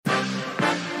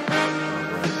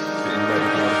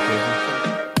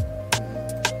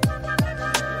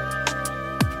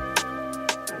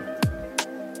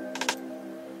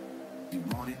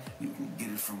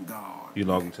You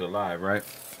logged into the live, right?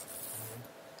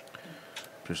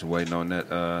 Just waiting on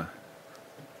that.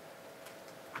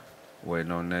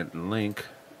 Waiting on that link.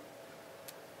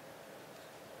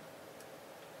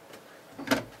 Got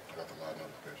the live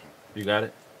notification. You got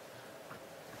it?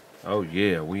 Oh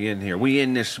yeah, we in here. We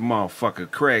in this motherfucker.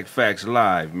 Craig Facts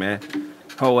Live, man.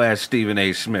 Whole ass Stephen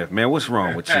A. Smith, man. What's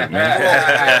wrong with you,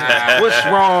 man? What's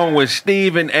wrong with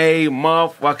Stephen A.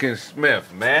 motherfucking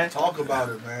Smith, man? Talk about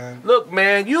it, man. Look,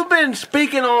 man, you've been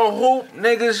speaking on hoop,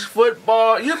 niggas,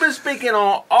 football. You've been speaking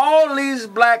on all these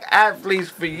black athletes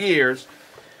for years.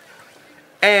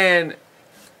 And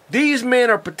these men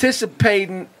are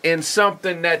participating in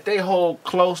something that they hold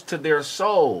close to their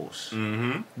souls,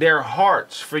 their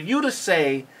hearts. For you to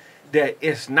say that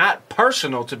it's not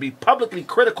personal to be publicly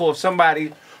critical of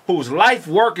somebody whose life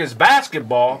work is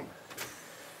basketball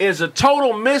is a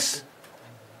total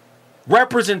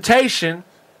misrepresentation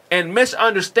and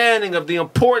misunderstanding of the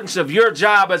importance of your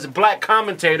job as a black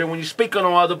commentator when you're speaking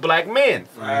on other black men.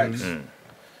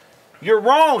 You're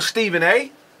wrong, Stephen A.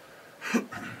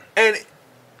 And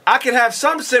I could have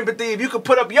some sympathy if you could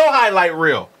put up your highlight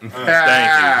reel. Thank you.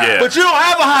 Yeah. But you don't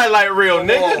have a highlight reel,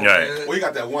 nigga. Right. Well, you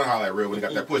got that one highlight reel when you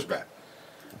got that pushback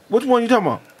Which one you talking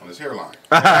about? on his hairline.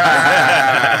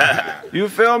 You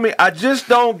feel me? I just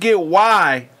don't get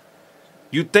why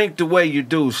you think the way you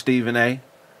do, Stephen A.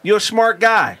 You're a smart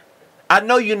guy. I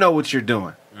know you know what you're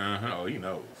doing. Oh, he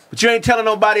knows. But you ain't telling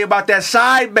nobody about that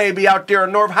side baby out there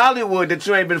in North Hollywood that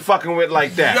you ain't been fucking with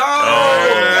like that.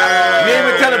 You ain't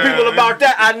been telling people about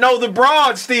that. I know the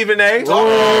broad, Stephen A.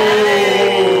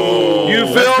 You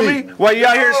feel me? While you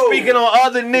out here speaking on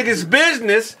other niggas'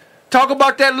 business, talk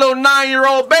about that little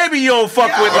 9-year-old baby you don't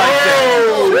fuck with like that.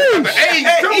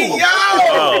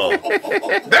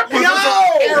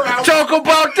 Talk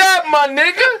about that, my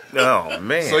nigga. Oh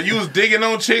man. So you was digging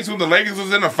on chicks when the Lakers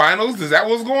was in the finals? Is that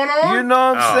what's going on? You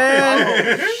know what I'm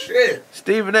saying? Shit.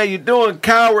 Stephen A., you're doing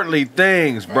cowardly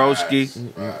things, broski.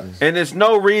 And there's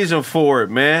no reason for it,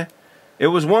 man. It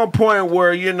was one point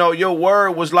where, you know, your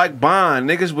word was like bond.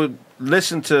 Niggas would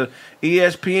listen to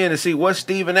ESPN to see what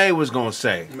Stephen A. was going to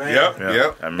say. Yep.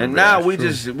 I remember And now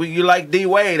that. you like D.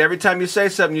 Wade. Every time you say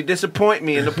something, you disappoint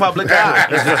me in the public eye.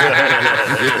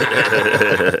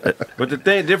 But the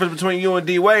difference between you and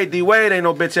D. Wade ain't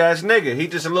no bitch ass nigga. He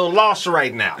just a little lost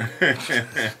right now.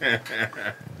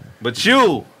 But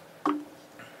you,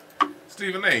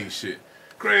 Stephen A. ain't shit.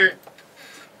 Craig,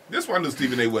 this one knew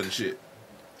Stephen A. wasn't shit.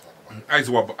 I used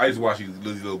to watch these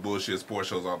little bullshit sports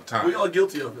shows all the time. We all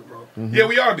guilty of it, bro. Yeah,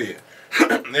 we all did.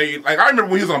 Like I remember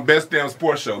when he was on Best Damn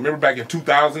Sports Show. Remember back in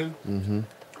 2000?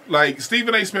 Like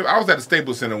Stephen A. Smith, I was at the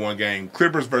Staples Center one game,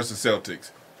 Clippers versus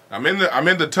Celtics. I'm in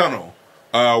the tunnel,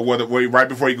 where right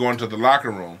before you go into the locker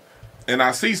room, and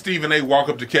I see Stephen A. walk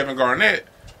up to Kevin Garnett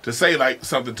to say like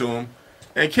something to him,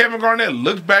 and Kevin Garnett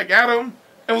looked back at him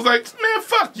and was like, "Man,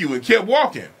 fuck you," and kept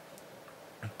walking.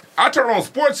 I turned on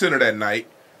Sports Center that night.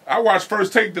 I watched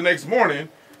First Take the next morning,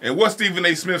 and what Stephen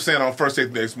A. Smith saying on First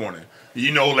Take the next morning?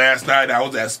 You know, last night I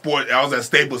was at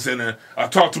Staples Center. I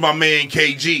talked to my man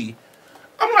KG.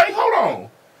 I'm like, hold on.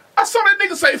 I saw that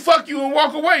nigga say fuck you and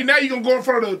walk away. Now you gonna go in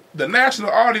front of the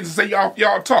national audience and say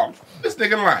y'all talk. This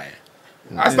nigga lying.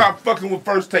 I stopped fucking with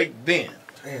First Take then.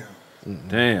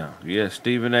 damn, yeah,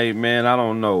 Stephen A., man, I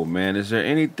don't know, man. Is there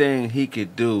anything he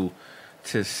could do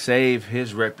to save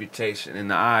his reputation in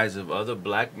the eyes of other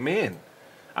black men?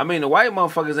 I mean, the white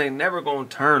motherfuckers ain't never gonna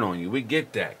turn on you. We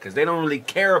get that, because they don't really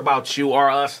care about you or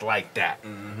us like that.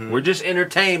 We're just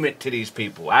entertainment to these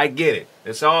people. I get it.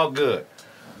 It's all good.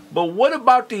 But what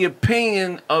about the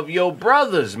opinion of your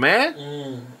brothers,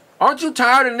 man? Aren't you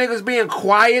tired of niggas being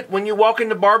quiet when you walk in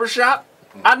the barbershop?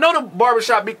 I know the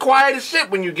barbershop be quiet as shit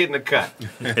when you get in the cut.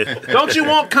 Don't you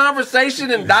want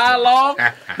conversation and dialogue?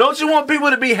 Don't you want people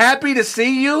to be happy to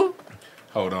see you?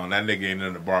 Hold on, that nigga ain't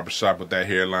in the barbershop with that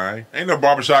hairline. Ain't no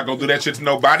barbershop gonna do that shit to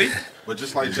nobody. But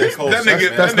just like J. Cole That said, nigga,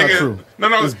 man, That's that not nigga, true. No,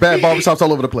 There's bad barbershops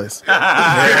all over the place. Okay.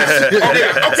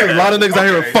 A lot of niggas out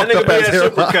here with fucked up ass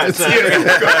hairlines.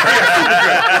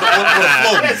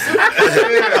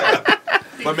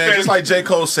 But man, just like J.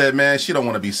 Cole said, man, she don't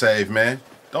want to be saved, man.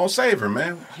 Don't save her,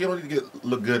 man. He don't need to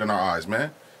look good in our eyes,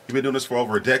 man. You've been doing this for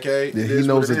over a decade. Yeah, It he is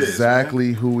knows what it is,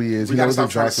 exactly man. who he is. We He gotta knows stop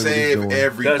trying to exactly what he's save doing.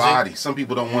 everybody. Some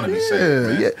people don't want to be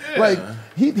saved, man. Like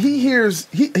he hears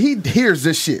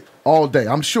this shit all day.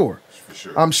 I'm sure. For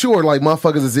sure. I'm sure like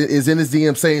motherfuckers is in his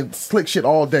DM saying slick shit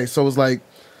all day. So it's like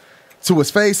to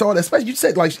his face, all that. Especially you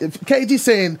said like if KG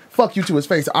saying fuck you to his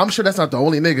face. I'm sure that's not the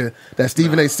only nigga that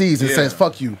Stephen A. sees and says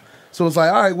fuck you. So it's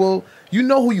like, all right, well, you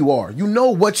know who you are. You know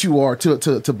what you are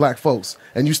to black folks,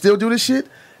 and you still do this shit.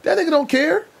 That nigga don't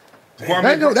care.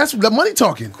 That's the money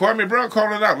talking. Kwame Brown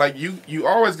calling it out. Like you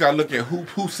always gotta look at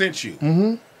who sent you.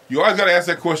 Mm-hmm. You always gotta ask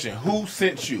that question: who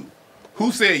sent you?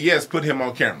 Who said yes? Put him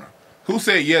on camera. Who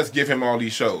said yes? Give him all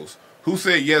these shows. Who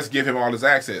said yes? Give him all this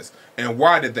access. And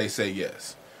why did they say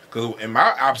yes? Because in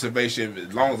my observation,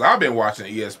 as long as I've been watching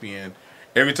ESPN,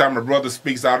 every time a brother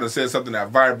speaks out and says something that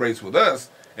vibrates with us,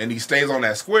 and he stays on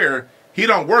that square, he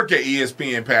don't work at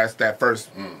ESPN past that first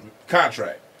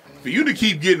contract. For you to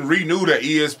keep getting renewed at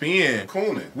ESPN,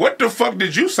 what the fuck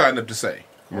did you sign up to say?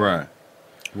 Right.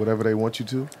 Whatever they want you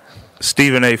to.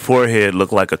 Stephen A. forehead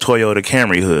looked like a Toyota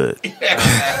Camry hood.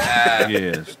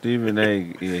 Yeah, Stephen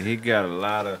A. Yeah, he got a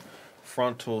lot of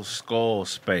frontal skull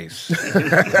space.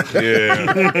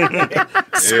 Yeah.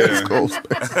 Skull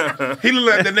space. He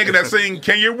look like that nigga that sing,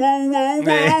 "Can you woo woo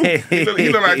woo?" He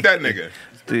look like that nigga.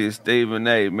 Stephen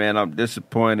A., man, I'm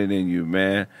disappointed in you,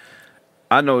 man.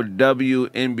 I know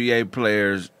WNBA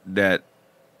players that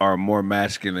are more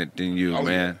masculine than you,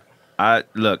 man. I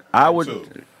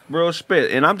would real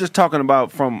spit, and I'm just talking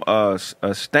about from a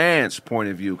stance point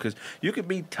of view, because you could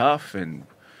be tough and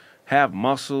have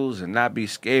muscles and not be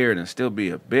scared and still be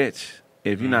a bitch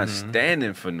if you're not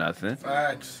standing for nothing.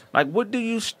 Facts. Like, what do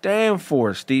you stand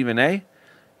for, Stephen A.?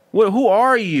 Who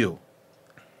are you?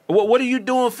 What are you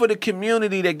doing for the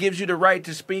community that gives you the right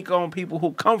to speak on people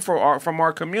who come from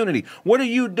our community? What are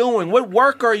you doing? What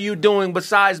work are you doing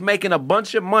besides making a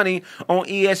bunch of money on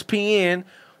ESPN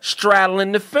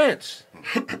straddling the fence?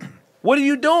 What are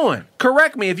you doing?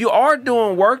 Correct me. If you are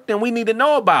doing work, then we need to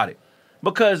know about it.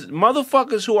 Because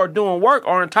motherfuckers who are doing work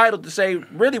are entitled to say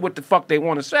really what the fuck they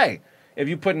want to say if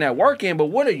you putting that work in. But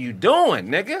what are you doing,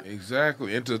 nigga?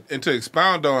 Exactly. And to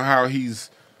expound on how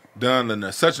he's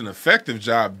done such an effective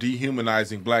job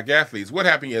dehumanizing black athletes. What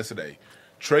happened yesterday?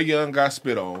 Trae Young got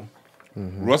spit on.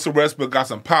 Russell Westbrook got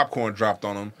some popcorn dropped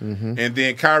on him. And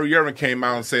then Kyrie Irving came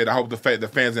out and said, I hope the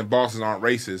fans in Boston aren't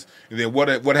racist. And then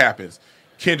what happens?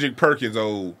 Kendrick Perkins,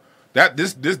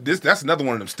 that's another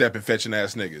one of them stepping fetching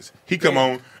ass niggas. He come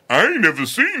on, I ain't never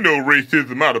seen no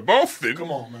racism out of Boston.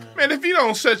 Come on, man. Man, if you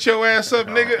don't shut your ass up,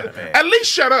 nigga, at least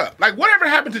shut up. Like, whatever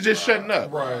happened to just shutting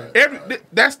up? Right.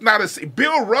 That's not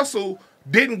Bill Russell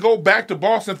didn't go back to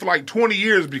Boston for like 20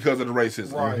 years because of the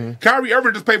racism. Right. Kyrie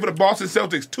Irving just played for the Boston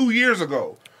Celtics 2 years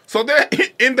ago. So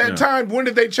in that time, when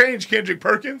did they change Kendrick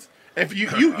Perkins? And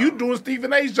you doing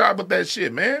Stephen A's job with that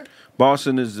shit, man.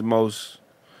 Boston is the most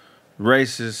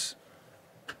racist.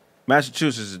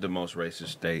 Massachusetts is the most racist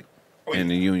state in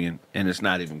the union, and it's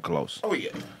not even close. Oh,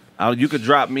 yeah. You could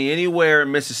drop me anywhere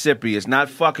in Mississippi. It's not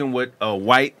fucking with a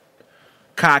white,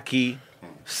 cocky,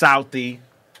 Southie,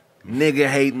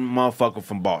 nigga-hating motherfucker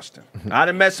from Boston. I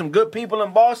done met some good people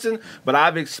in Boston, but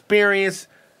I've experienced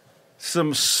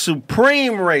some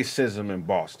supreme racism in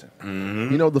Boston.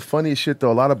 You know, the funniest shit,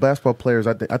 though, a lot of basketball players,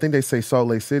 I think they say Salt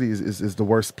Lake City is the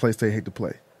worst place they hate to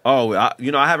play. Oh, I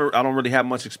don't really have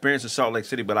much experience in Salt Lake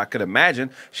City, but I could imagine,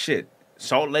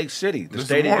 Salt Lake City, the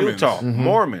state of Utah,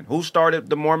 Mormon. Who started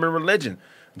the Mormon religion?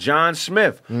 John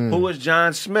Smith. Who is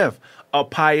John Smith? A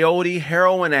peyote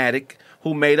heroin addict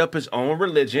who made up his own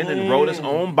religion and wrote his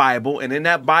own Bible. And in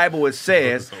that Bible, it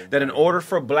says that in order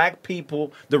for black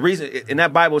people, the reason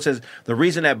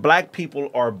that black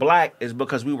people are black is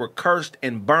because we were cursed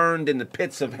and burned in the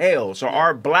pits of hell. So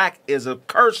our black is a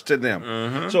curse to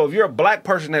them. So if you're a black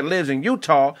person that lives in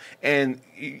Utah and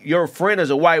your friend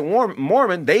is a white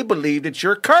Mormon, they believe that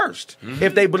you're cursed.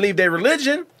 If they believe their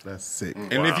religion, that's sick.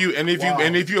 And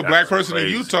if you're a black person in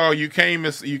Utah, you came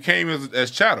as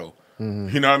chattel.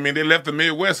 You know what I mean? They left the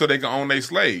Midwest so they can own their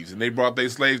slaves, and they brought their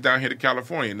slaves down here to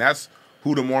California, and that's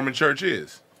who the Mormon Church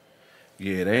is.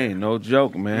 Yeah, they ain't no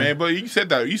joke, man. Man, but you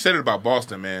said it about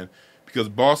Boston, man, because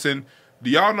Boston.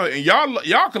 Do y'all know? And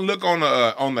y'all can look on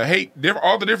the hate,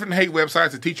 all the different hate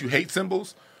websites that teach you hate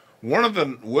symbols. One of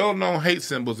the well-known hate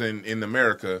symbols in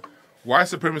America, white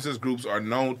supremacist groups are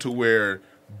known to wear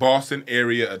Boston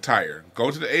area attire. Go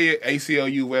to the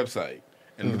ACLU website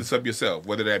and look this up yourself,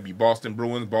 whether that be Boston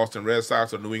Bruins, Boston Red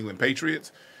Sox, or New England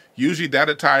Patriots. Usually that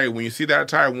attire, when you see that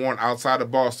attire worn outside of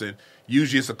Boston,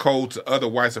 usually it's a code to other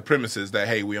white supremacists that,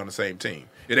 hey, we on the same team.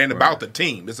 It ain't about the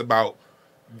team. It's about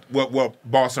what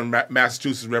Boston,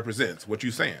 Massachusetts represents. What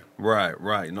you saying?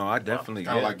 Right. No, I definitely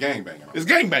kind of like gangbanging. It's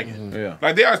gangbanging. Yeah.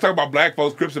 Like they always talk about black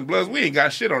folks, Crips and Bloods. We ain't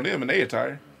got shit on them in their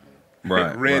attire.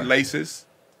 Right. Red laces.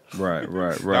 Right.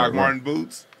 Doc Martin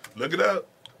boots. Look it up.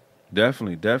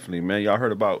 Definitely, man. Y'all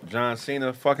heard about John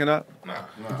Cena fucking up? Nah.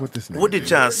 What did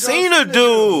John Cena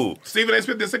do? Stephen A.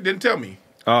 Smith didn't tell me.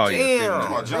 Oh, Damn.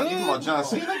 yeah. John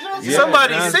Cena?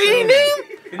 Somebody seen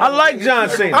him? I like John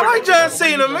Cena. I like John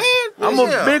Cena, man. I'm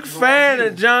a big fan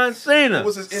of John Cena. What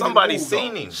was his ending Somebody move,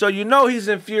 seen though? him. So you know he's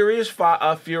in Furious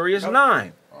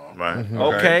 9. Right.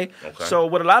 Okay. Okay. So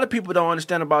what a lot of people don't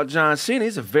understand about John Cena,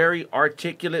 he's a very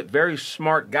articulate, very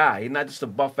smart guy. He's not just a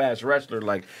buff ass wrestler.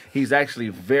 Like, he's actually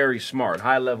very smart,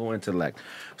 high level intellect.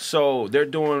 So they're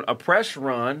doing a press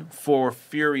run for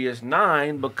Furious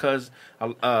 9 because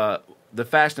the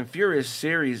Fast and Furious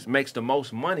series makes the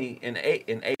most money in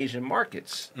Asian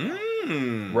markets.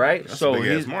 Right? That's so a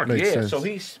big-ass he's market. Makes yeah,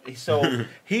 sense. so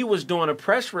he was doing a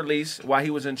press release while he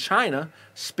was in China,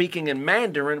 speaking in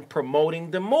Mandarin,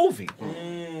 promoting the movie.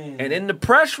 And in the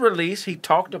press release, he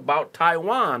talked about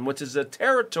Taiwan, which is a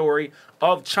territory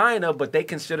of China, but they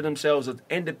consider themselves an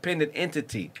independent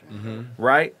entity.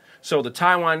 Right? So the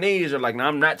Taiwanese are like, no,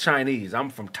 I'm not Chinese. I'm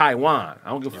from Taiwan. I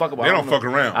don't give a fuck about. They don't fuck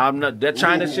around. I'm not that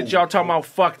China shit y'all talking about.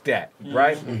 Fuck that,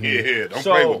 right? Yeah, don't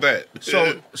play with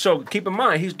that. So keep in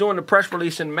mind, he's doing the press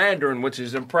release in Mandarin, which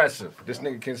is impressive. This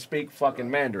nigga can speak fucking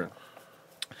Mandarin.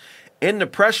 In the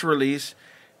press release,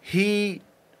 he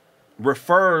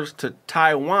refers to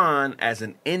Taiwan as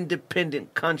an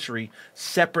independent country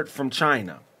separate from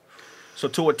China. So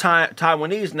to a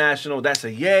Taiwanese national, that's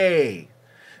a yay.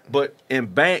 But in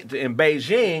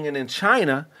Beijing and in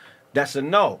China, that's a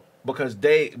no because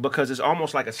it's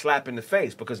almost like a slap in the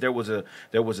face because there was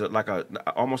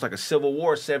almost like a civil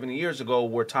war 70 years ago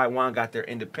where Taiwan got their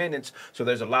independence. So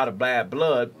there's a lot of bad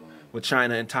blood with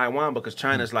China and Taiwan because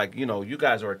China's like, you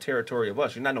guys are a territory of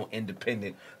us. You're not no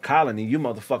independent colony. You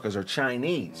motherfuckers are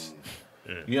Chinese.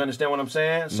 You understand what I'm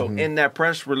saying? So in that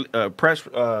press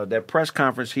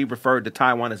conference, he referred to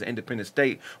Taiwan as an independent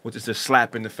state, which is a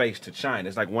slap in the face to China.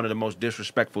 It's like one of the most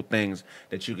disrespectful things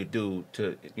that you could do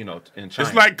to in China.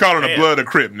 It's like calling a blood a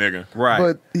Crip, nigga. right.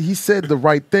 But he said the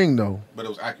right thing though. But it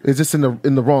was accurate. It's just in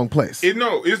the wrong place.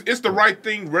 It's the right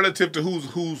thing relative to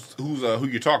who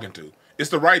you're talking to. It's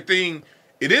the right thing.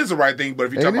 It is the right thing, but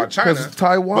if you're talking about China, because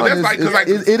Taiwan but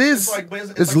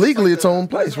that's it's legally its own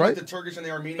place, right? The Turkish and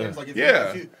the Armenians, like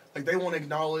Yeah. like they won't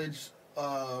acknowledge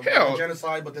Hell.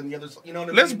 genocide, but then the others, you know what I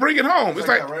mean? let's bring it home. It's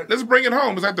like that, right? let's bring it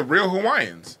home. It's like the real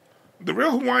Hawaiians. The real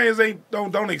Hawaiians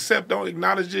don't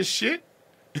acknowledge this shit.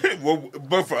 Well,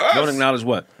 but for us, Don't acknowledge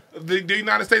what? the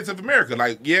United States of America.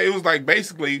 Like, yeah, it was like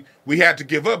basically we had to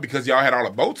give up because y'all had all the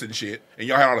boats and shit, and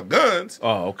y'all had all the guns.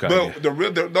 Oh, okay. But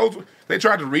those they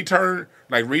tried to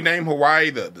rename Hawaii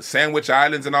the Sandwich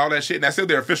Islands and all that shit, and that's still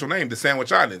their official name, the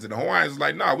Sandwich Islands. And the Hawaiians was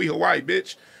like, nah, we Hawaii,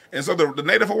 bitch. And so the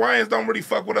Native Hawaiians don't really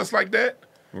fuck with us like that.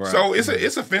 Right. So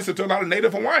it's offensive to a lot of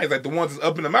Native Hawaiians, like the ones that's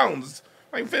up in the mountains.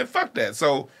 Like, man, fuck that.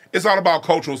 So it's all about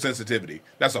cultural sensitivity.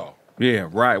 That's all. Yeah,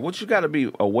 right. What you got to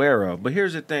be aware of. But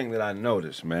here's the thing that I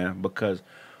noticed, man, because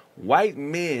white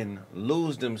men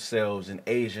lose themselves in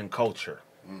Asian culture.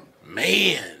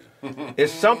 Man.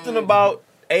 It's something about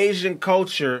Asian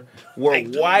culture where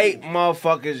white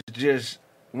motherfuckers just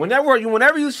whenever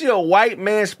you see a white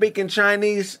man speaking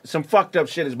Chinese, some fucked up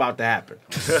shit is about to happen.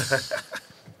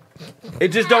 It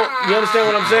just don't. You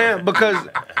understand what I'm saying? Because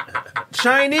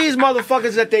Chinese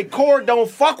motherfuckers at their core don't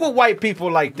fuck with white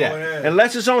people like that,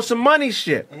 unless it's on some money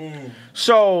shit.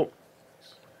 So.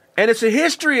 And it's a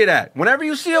history of that. Whenever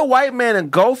you see a white man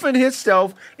engulfing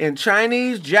himself in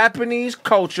Chinese, Japanese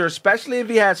culture, especially if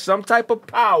he has some type of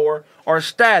power or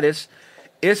status,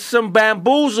 it's some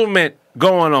bamboozlement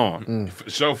going on. For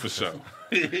sure.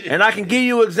 And I can give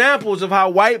you examples of how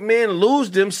white men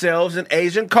lose themselves in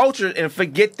Asian culture and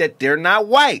forget that they're not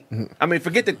white. I mean,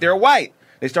 forget that they're white.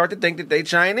 They start to think that they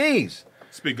Chinese.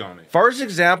 Speak on it. First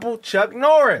example, Chuck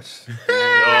Norris.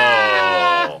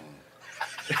 Oh.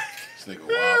 This nigga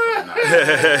wild for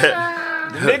the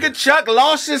night. Nigga Chuck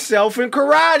lost himself in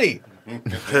karate.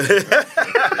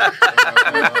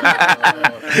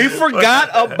 He forgot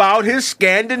about his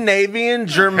Scandinavian,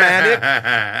 Germanic,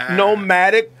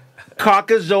 nomadic,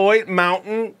 Caucasoid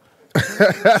mountain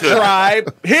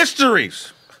tribe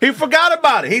histories. He forgot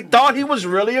about it. He thought he was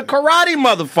really a karate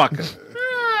motherfucker.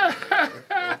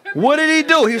 What did he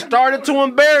do? He started to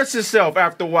embarrass himself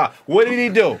after a while. What did he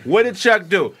do? What did Chuck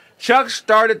do? Chuck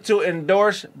started to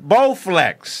endorse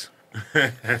Bowflex.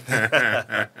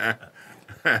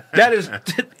 That is,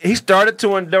 he started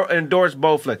to endorse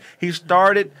Bowflex. He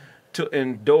started to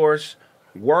endorse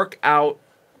workout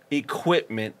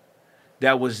equipment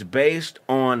that was based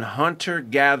on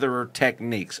hunter-gatherer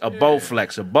techniques. A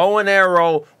Bowflex, a bow and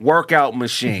arrow workout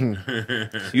machine.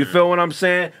 You feel what I'm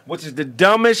saying? Which is the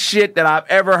dumbest shit that I've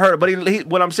ever heard. But he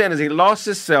what I'm saying is he lost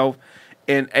himself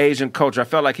in Asian culture. I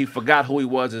felt like he forgot who he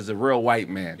was as a real white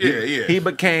man. Yeah. He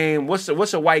became, what's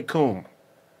a white coon?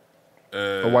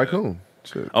 A white coon.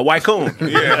 A white coon.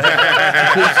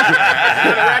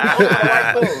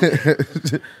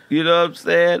 You know what I'm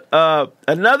saying?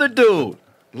 Another dude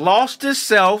lost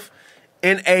himself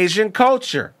in Asian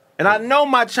culture. And I know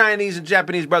my Chinese and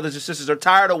Japanese brothers and sisters are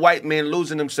tired of white men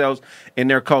losing themselves in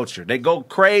their culture. They go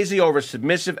crazy over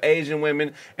submissive Asian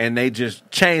women, and they just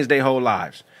change their whole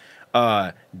lives.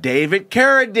 David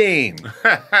Carradine.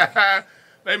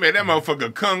 They made that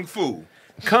motherfucker kung fu.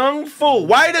 Kung fu.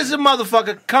 White as a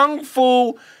motherfucker. Kung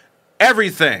fu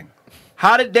everything.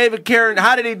 How did David Carradine,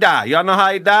 how did he die? Y'all know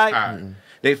how he died?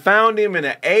 They found him in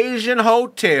an Asian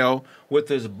hotel with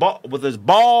his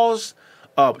balls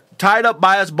tied up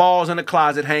by his balls in a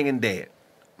closet, hanging dead.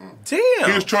 He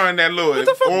was trying that little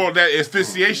oral, that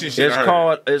asphyxiation shit.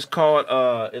 It's called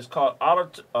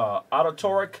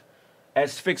auditory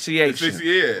asphyxiation.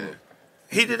 Yeah.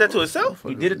 He did that to himself?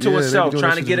 He did it to himself,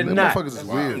 trying to get a nut. Motherfuckers is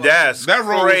weird. That's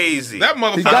crazy. That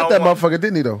motherfucker. He got that motherfucker,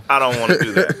 didn't he, though? I don't want to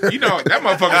do that. You know, that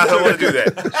motherfucker. I don't want to do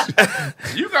that.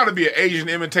 You got to be an Asian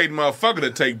imitating motherfucker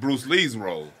to take Bruce Lee's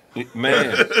role. Man.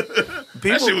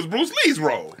 That shit was Bruce Lee's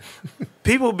role.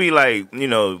 People be like, you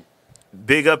know,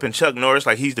 big up in Chuck Norris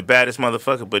like he's the baddest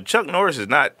motherfucker, but Chuck Norris is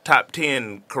not top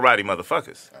 10 karate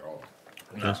motherfuckers.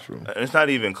 That's true. It's not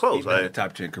even close. He's not Like, the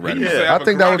top 10 karate. Yeah. I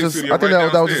think that was just. I think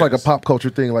that was just like a pop culture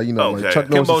thing. Like, you know, Okay. like Chuck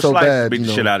Norris Kimbo is so Slice bad. beat You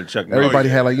the know, shit out of Chuck Norris. everybody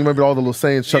had like, you remember all the little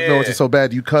sayings. Chuck Norris is so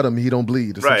bad, you cut him, he don't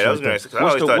bleed. or some right, shit I was like going that. to say, I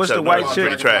always thought what's Chuck the white Norris was chick?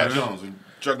 pretty trash.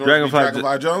 Chuck Norris beat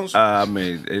Dragonfly Jones. I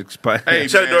mean, it's Hey,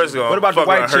 Chuck man, Norris going what about the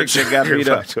white chick that got beat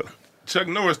up? Chuck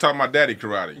Norris taught my daddy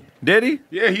karate. Did he?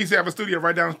 Yeah, he used to have a studio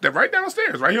right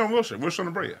downstairs, right here on Wilshire on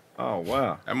the Brea. Oh,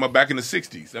 wow. That back in the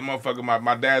 60s. That motherfucker,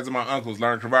 my dads and my uncles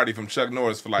learned karate from Chuck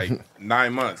Norris for like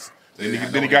 9 months. Then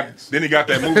he got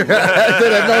that movie.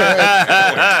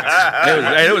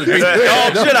 It was beat the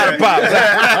dog shit out of Pops. Hey,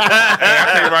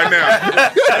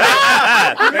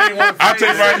 I'll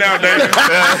tell you right now, David.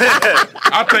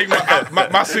 I'll take my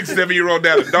 6-7-year-old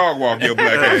dad a dog walk your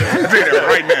black ass. I'll tell you that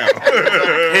right now.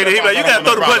 He like, you got to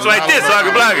throw the punch like this so I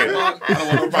can block it. I don't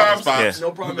want no problems. Yeah.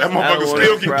 No problem. That motherfucker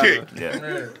still can kick.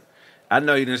 Yeah. I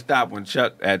know he didn't stop when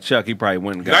Chuck, he probably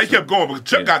went and got Now he some- kept going because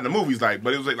Chuck got in the movies,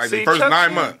 but it was like See, the first Chuck-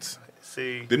 9 months.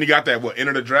 See, Then he got that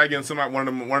Enter the Dragon, one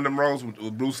of them roles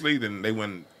with Bruce Lee. Then they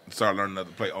went and started learning how to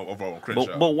play over on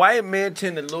Crenshaw. But white men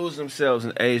tend to lose themselves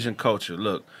in Asian culture.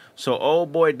 Look, so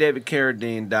old boy David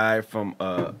Carradine died from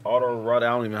autoerotic. I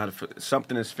don't even know how to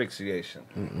something asphyxiation.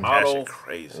 that shit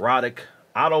crazy. Autoerotic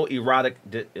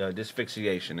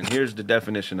dysphyxiation. And here's the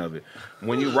definition of it: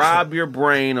 when you rob your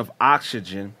brain of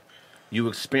oxygen, you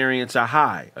experience a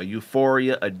high, a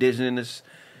euphoria, a dizziness,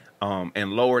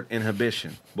 and lowered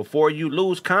inhibition. Before you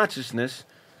lose consciousness,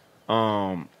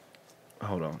 Before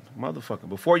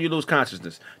you lose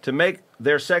consciousness, to make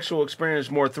their sexual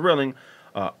experience more thrilling,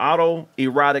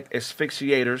 autoerotic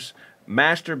asphyxiators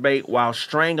masturbate while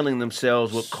strangling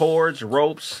themselves with cords,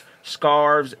 ropes,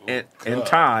 scarves, and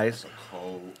ties,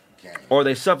 or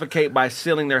they suffocate by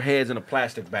sealing their heads in a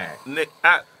plastic bag. Nick,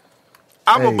 I'm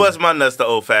gonna bust my nuts the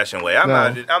old-fashioned way. I'm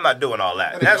not doing all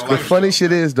that. That's The crazy. funny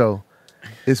shit is though,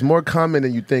 it's more common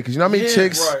than you think. Cause you know how many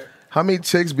chicks, right. how many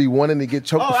chicks be wanting to get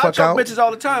choked the I fuck choke out? bitches all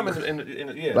the time.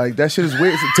 Yeah. Like that shit is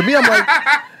weird. To me, I'm like,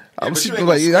 but you ain't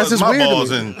like gonna that's just squeeze my weird. balls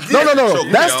To me. and No. choke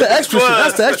me That's out. the extra shit.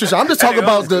 That's the extra shit. I'm just talking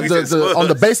about the on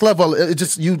the base level. It's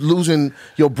just you losing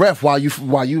your breath while you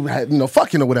had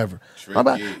fucking or whatever. I'm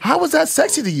like, how is that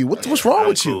sexy to you? What's wrong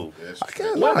with you? cool. I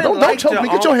can't. Women Don't like choke to me.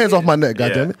 Get your hands off my neck, Yeah.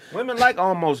 goddammit. Women like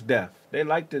almost death. They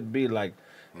like to be with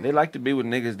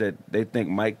niggas that they think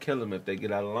might kill them if they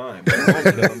get out of line. But they won't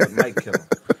kill them, but might kill them.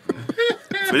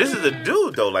 But this is a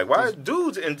dude though. Like, why are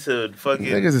dudes into fucking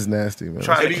Niggas is nasty, man.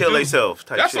 trying to kill themselves?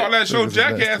 That's all that show Niggas is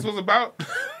Jackass nasty. was about.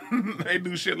 They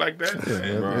do shit like that.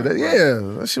 Yeah,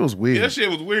 that shit was weird. That shit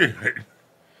was weird.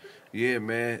 Yeah,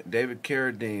 man. David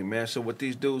Carradine, man. So with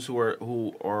these dudes who are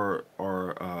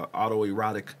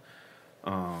autoerotic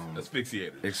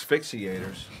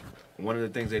asphyxiators, one of the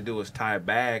things they do is tie a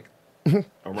bag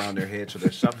around their head so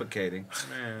they're suffocating,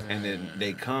 and then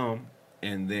they come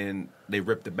and then they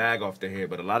rip the bag off their head.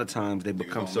 But a lot of times they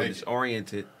become so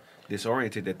disoriented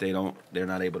that they're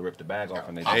not able to rip the bag off,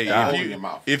 and they just Hey,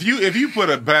 die. if you put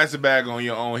a plastic bag on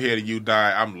your own head and you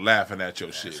die, I'm laughing at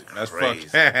your shit. That's crazy.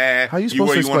 fucking. How you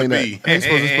supposed to explain that? Be. How you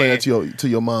supposed to explain that to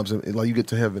your moms and like you get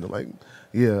to heaven and like,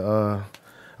 yeah,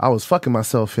 I was fucking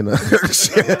myself in a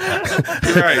shit.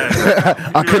 Right.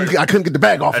 I couldn't get the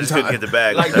bag off I in just couldn't time. get the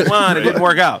bag. Like Devon, it didn't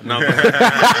work out. No.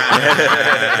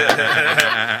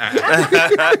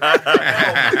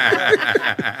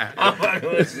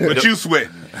 But you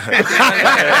sweating. Fuck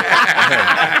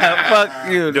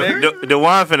you, nigga.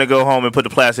 DeJuan finna go home and put the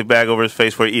plastic bag over his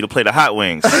face for he eat a plate of hot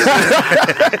wings.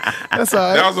 That's all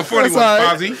right. That was a funny That's one, all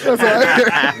right. Fozzie. That's all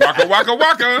right. Waka, waka,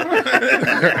 waka.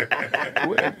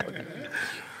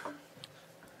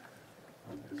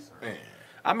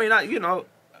 I mean,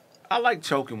 I like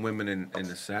choking women in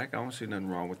the sack. I don't see nothing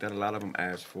wrong with that. A lot of them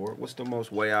ask for it. What's the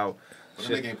most way out? But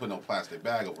the nigga ain't put no plastic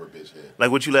bag over a bitch head.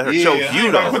 Like, would you let her choke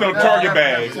you, Put though? on Target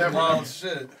bags. Wild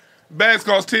shit. Bags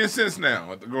cost 10 cents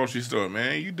now at the grocery store,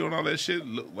 man. You doing all that shit,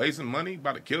 wasting money,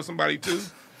 about to kill somebody too.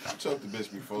 I choked the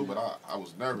bitch before, but I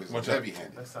was nervous. I was What's that?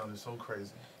 heavy-handed. That sounded so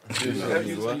crazy.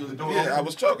 Yeah, I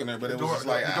was choking her, but it was just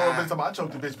like, the door bitch talking about, I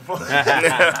choked the bitch before.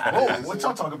 Whoa, what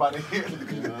y'all talking about in here?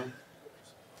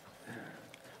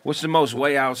 What's the most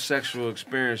way out sexual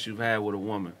experience you've had with a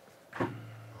woman?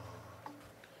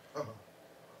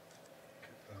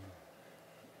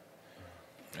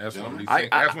 That's one of these,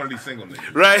 that's one of these single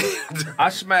niggas. Right? I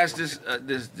smashed this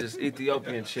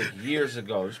Ethiopian chick years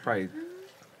ago. It's probably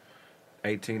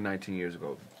 18, 19 years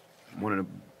ago. One of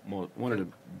the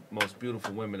most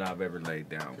beautiful women I've ever laid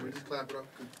down Can we with. just clap it up?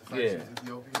 The fact Yeah. she's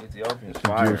Ethiopian. Ethiopian's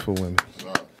fire. Beautiful women.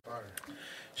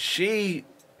 She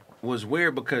was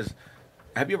weird because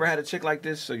have you ever had a chick like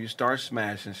this? So you start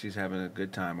smashing, she's having a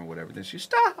good time or whatever. Then she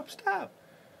stop.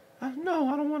 No,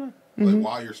 I don't want to. Like,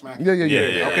 while you're smacking.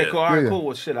 Yeah. Okay, cool. All right, Yeah. cool.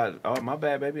 Well, shit. My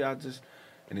bad, baby. I'll just.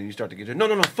 And then you start to get her.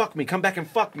 No. Fuck me. Come back and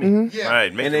fuck me. Yeah.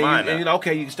 Right, make And your then mind you up.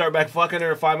 okay, you can start back fucking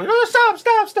her in 5 minutes. Oh,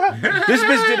 stop. This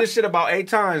bitch did this shit about 8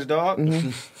 times, dog.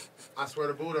 I swear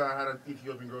to Buddha, I had an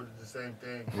Ethiopian girl do the same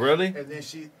thing. Really? And then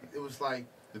it was like,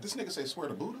 Did this nigga say swear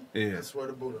to Buddha? Yeah. I swear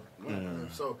to Buddha.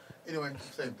 So, anyway,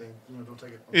 same thing. Don't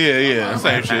take it. Yeah,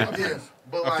 same shit. Yeah,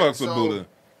 but I like, fucks with so, Buddha.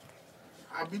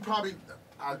 I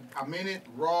meant it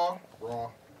raw.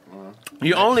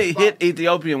 You only hit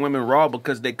Ethiopian women raw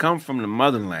because they come from the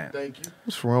motherland. Thank you.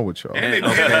 What's wrong with y'all? And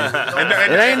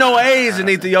It ain't no A's in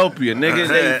Ethiopia, nigga.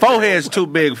 They forehead's too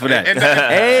big for that.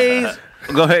 A's.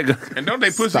 Go ahead. and don't they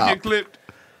pussy Stop. get clipped?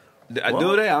 Do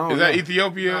they? I don't Is that know.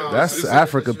 Ethiopia? That's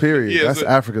Africa, period. Yeah, That's so-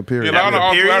 Africa, period. Yeah, all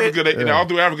through Period? Africa, all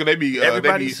through Africa, they be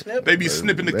Everybody snip? they be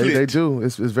snipping the They clit. do.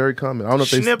 It's very common. I don't know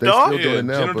if they Snipped still off? do Yeah, it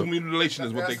now, genital but mutilation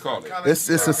is what they call it. it's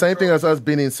the same thing as us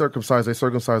being circumcised. They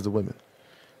circumcise the women.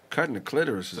 Cutting the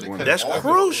clitoris is one. That's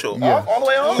crucial. All the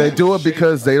way on. They do it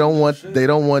because they don't want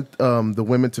the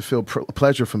women to feel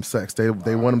pleasure from sex. They want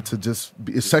them to just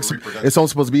be sex. It's only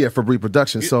supposed to be for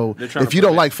reproduction. So They're trying if to you don't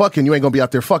prevent- like fucking, you ain't gonna be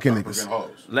out there fucking Prevent niggas. hoes.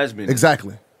 Lesbian.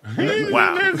 Exactly.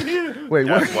 Wow. Wait, what?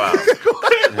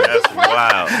 That's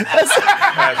wild. That's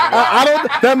wild.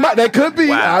 I don't. That could be,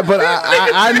 Wow. but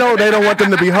I know they don't want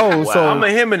them to be hoes. Wow. So I'm a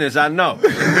humanist. I know.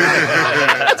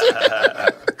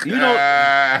 You know.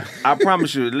 I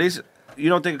promise you. At least you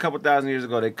don't think a couple thousand years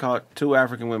ago they caught 2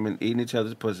 African women eating each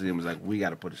other's pussy and was like, "We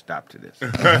got to put a stop to this.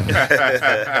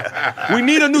 We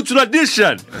need a new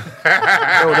tradition.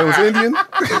 that was Indian.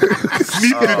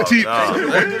 Sneak the teeth.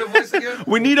 Do the voice again?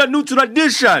 We need a new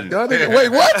tradition." Y'all niggas- Wait,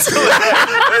 what?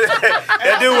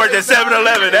 That dude worked at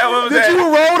 7-Eleven. That one was Did that. you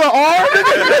roll the R?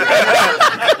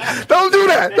 Don't do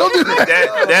that. Don't do that.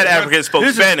 That African spoke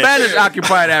This is Spanish. Spanish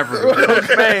occupied Africa.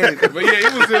 Spain. But yeah,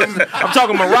 it was. I'm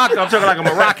talking Morocco. I'm talking like a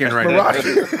Moroccan right now.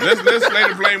 Let's lay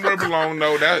the blame where it belong.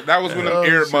 No, that was when them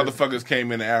Arab motherfuckers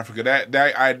came into Africa. That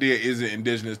idea isn't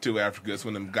indigenous to Africa. It's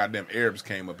when them goddamn Arabs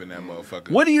came up in that motherfucker.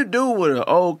 What do you do with an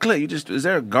old clit? Is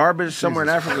there a garbage somewhere in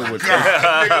Africa with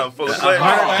Full of clip.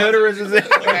 clitoris? Is there?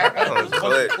 That's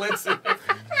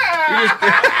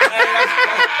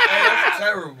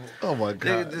terrible. Oh my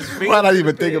god. Just Why not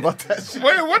even think about that shit?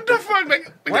 Wait, what the fuck? They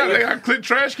got clit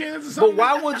trash cans or But something?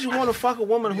 why would you want to fuck a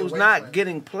woman who's not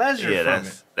getting pleasure Yeah, from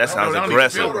it? that sounds I don't even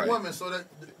aggressive. feel The right. woman, so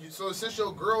since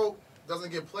your girl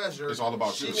doesn't get pleasure, It's all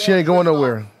about you. She ain't going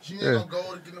nowhere. She ain't Yeah. gonna go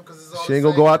to, because it's all She ain't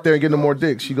gonna go out there and get no more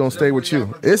dick. She gonna stay with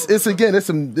you. It's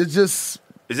just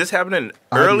Is this happening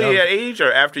early at age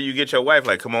or after you get your wife?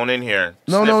 Like, come on in here.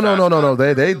 no. sniff us?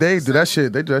 They do that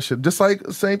shit. They do that shit. Just like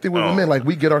same thing with men. Like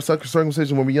we get our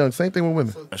circumcision when we're young. Same thing with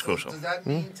women. That's crucial. Does that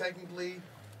mean technically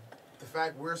the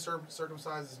fact we're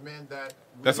circumcised as men that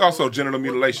That's also genital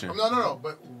mutilation. No,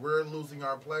 but we're losing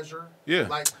our pleasure. Yeah.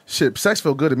 Like Shit, sex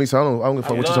feel good to me, so I don't give a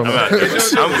fuck what you talking about.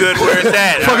 I'm good where it's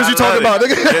at. Fuck is you talking about,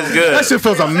 nigga? It's good. That shit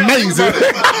feels amazing. No.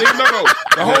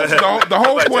 The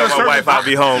whole I point of tell my wife I'll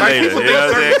be home Like, later. people You know what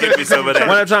I'm saying? think Give me some of that.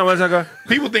 One at a time. Go.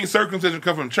 People think circumcision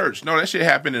come from church. No, that shit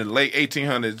happened in the late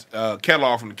 1800s.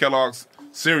 Kellogg from the Kellogg's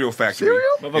cereal factory. Cereal?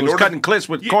 Motherfucker was cutting clips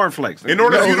with cornflakes. In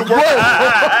order for you to work,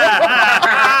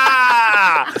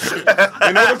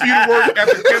 in order for you to work at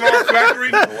the Kellogg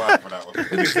factory,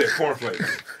 he said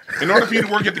cornflakes. In order for you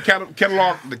to work at the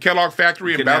Kellogg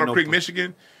factory in Getting that Battle Creek, notebook.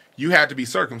 Michigan, you had to be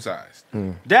circumcised.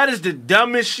 That is the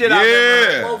dumbest shit I've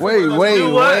ever heard.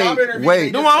 Yeah.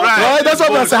 Wait. No, I Right, that's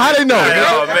what I'm saying. How they know?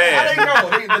 Oh How man. they know?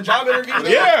 The job interview?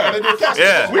 Yeah.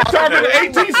 Yeah. We're talking the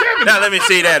 1870s. Now let me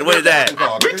see that. What is that? We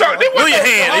talking. Move your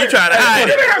hand. You trying to hide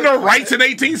They it? didn't have no rights in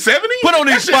 1870. Put on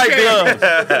these That shit spike came-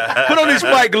 gloves. Put on these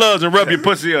spike gloves and rub your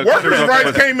pussy up. Workers'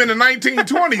 rights came in the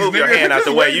 1920s. Move your nigga. hand out This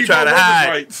the is way. where You go trying to workers' hide.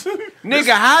 rights.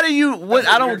 Nigga, how do you? What?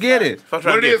 I don't get it. I'm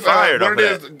trying What to it get is, fired what off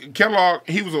it of that. is, Kellogg,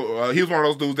 he was one of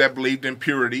those dudes that believed in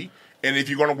purity, and if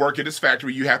you're going to work at this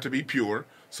factory, you have to be pure.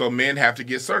 So men have to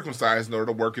get circumcised in order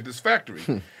to work at this factory.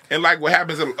 And like what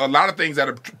happens, a lot of things that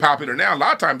are popular now, a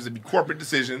lot of times it be corporate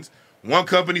decisions. One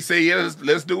company say, yeah,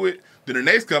 let's do it. Then the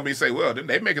next company say, well, then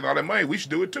they making all that money, we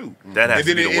should do it too. That has and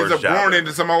to then be it the ends worst up job growing ever.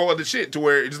 into some whole other shit to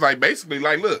where it's like basically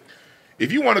like, look,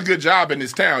 if you want a good job in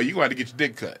this town, you're going to have to get your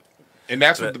dick cut. And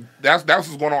that's what that's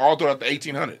what's going on all throughout the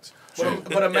 1800s.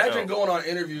 But imagine going on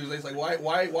interviews. They say, why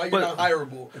you're not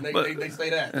hireable? And they say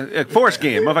that.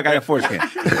 Foreskin. Motherfucker got a foreskin.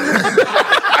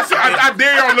 I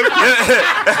dare y'all look. I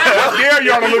dare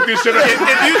y'all to look this shit up. If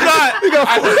you thought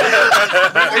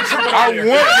I want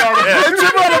y'all to. You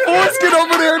got a foreskin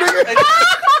over there, nigga.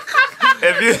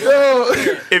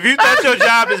 if you thought your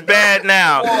job is bad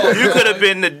now, you could have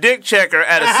been the dick checker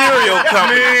at a cereal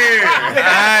company.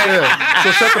 Man,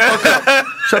 So shut the fuck up.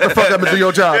 Shut the fuck up and do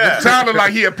your job. it sounded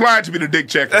like he applied to be the dick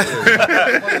checker.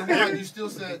 But Juan, you still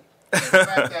said the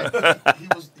fact that he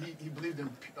believed in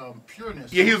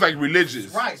pureness. Yeah, he was like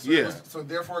religious. Right. So, Yeah. so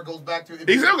therefore it goes back to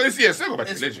He's still go back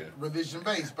to it's religion. religion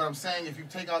based. But I'm saying if you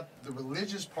take out the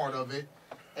religious part of it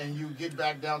and you get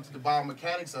back down to the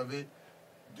biomechanics of it,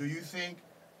 do you think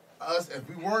us, if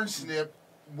we weren't SNP,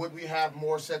 would we have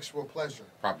more sexual pleasure?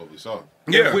 Probably so.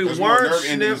 Yeah. If we There's more weren't nerve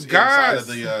endings guys.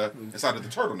 inside of the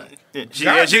turtleneck. She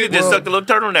could just suck the little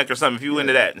turtleneck or something if you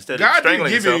into that instead of God didn't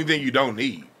strangling give you yourself. anything you don't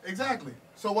need. Exactly.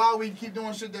 So why we keep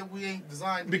doing shit that we ain't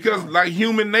designed to be Because doing? like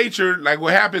human nature, like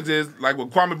what happens is like what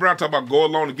Kwame Brown talk about go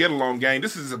along to get along game.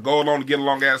 This is a go along to get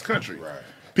along ass country. Right.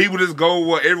 People just go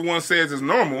what everyone says is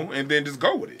normal and then just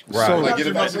go with it. So Like get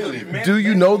a vaccine even. do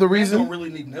you know the reason? Men don't really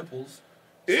need nipples.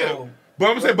 Yeah. So- But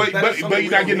I'm saying, but That is you're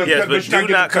something not getting we them Yes, cut. but you're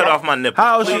do not cut off my nipples.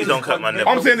 How old Please is don't this cut my fucking-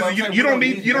 All I'm nipples. saying is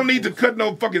you don't need to cut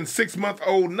no fucking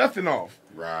 6-month-old nothing off.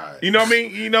 Right. You know what I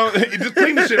mean? You know, just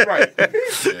clean the shit right.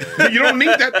 You don't need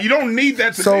that. You don't need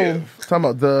that to So live. talking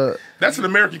about That's an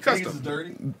American Niggas is custom.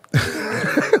 dirty.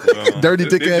 dirty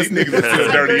dick ass These niggas are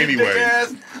still dirty anyway.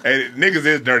 Hey, niggas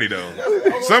is dirty though.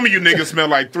 Some of you niggas smell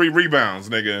like 3 rebounds,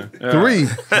 nigga. 3, Only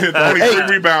 3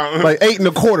 rebounds. like 8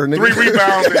 1/4, nigga. 3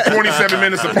 rebounds and 27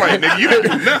 minutes of play, nigga. You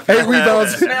didn't do nothing. 8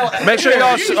 rebounds. Make sure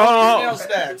y'all.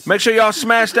 Stats. Make sure y'all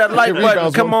smash that like button.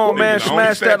 rebounds, Come on, man. The only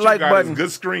Smash stat that you like got is button.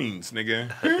 Good screens,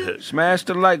 nigga. Smash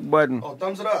the like button. Oh,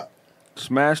 thumbs it up.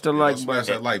 Smash the like Smash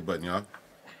button. that like button, y'all.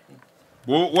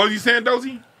 What are you saying,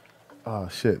 Dozy? Oh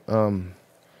shit.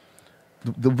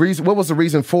 The reason. What was the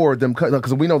reason for them cutting?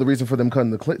 Because we know the reason for them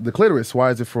cutting the clitoris. Why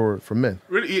is it for men?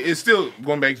 Really, it's still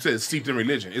going back to it's steeped in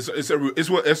religion. It's a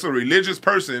religious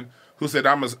person who said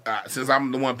since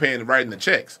I'm the one paying writing the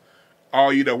checks,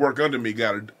 all you that work under me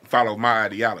got to follow my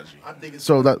ideology. I think it's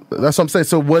So that's what I'm saying.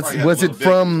 So was Probably was has it a little dick,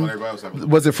 from when everybody else have a-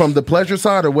 was it from the pleasure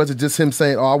side, or was it just him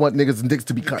saying, "Oh, I want niggas and dicks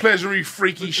to be cut"? Pleasury,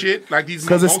 freaky shit like these.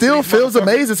 Because it most of still these feels motherfuckers-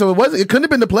 amazing. So it wasn't. It couldn't have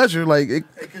been the pleasure. Like it,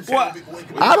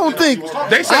 I don't think.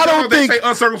 They say I don't they think. say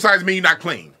uncircumcised mean not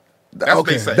clean. That's what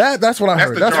Okay, they say. that's what I That's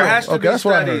heard. the That's jargon. what. There has to Okay, be that's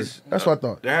what I heard. studies. That's what I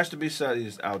thought. There has to be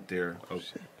studies out there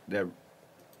that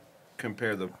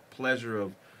compare the pleasure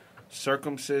of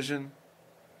circumcision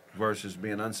versus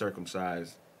being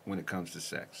uncircumcised when it comes to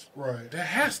sex. right. There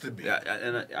has to be.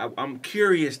 I'm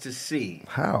curious to see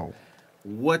How?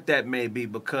 what that may be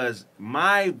because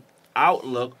my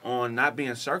outlook on not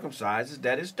being circumcised is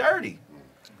that it's dirty.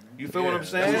 You feel what I'm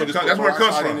saying? That's where it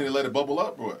comes I from. need to let it bubble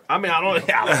up, or what? I mean, I don't know.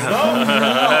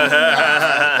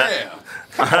 Damn.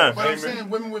 But I'm saying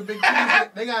women with big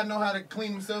titties, they gotta know how to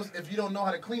clean themselves. If you don't know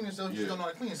how to clean yourself, you just don't know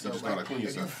how to clean yourself. just know how to clean If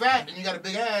yourself. you fat and you got a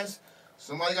big ass,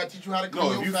 somebody gotta teach you how to clean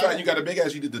No, your if you fat. fat and you got a big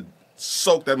ass, you need to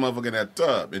soak that motherfucker in that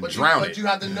tub and drown but it. you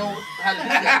have to know how to do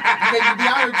that. You can't be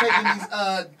out here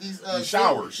taking these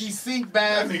showers. these sink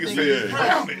baths. That and nigga things. said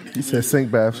drown it. He said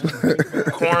sink baths.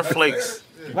 Cornflakes.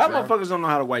 Why motherfuckers don't know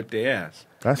how to wipe their ass?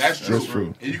 That's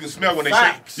true. And you can smell when they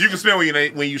Facts. shake. You can smell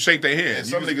when you shake their hand. And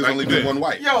some You niggas like only that. do one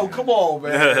white. Yo, come on,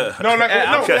 man. No, like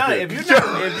I'm no. telling you, if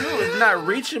you're not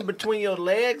reaching between your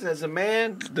legs as a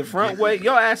man, the front way,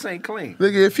 your ass ain't clean.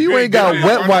 Nigga, if you You ain't ain't got doing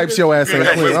wet it. wipes, your ass ain't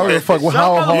Yeah. clean. I don't give a fuck how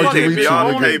hard Some you motherfuckers reach be your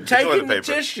only nigga. Toilet taking the paper.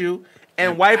 tissue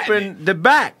and wiping the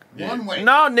back. One way.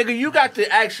 No, nigga, you got to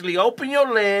actually open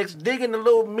your legs, dig in the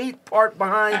little meat part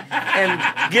behind,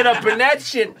 and get up in that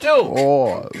shit too.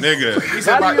 Oh, Nigga. He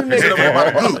said How about, do you he said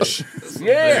niggas- about gooch.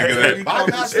 Yeah,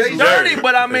 It's it's dirty,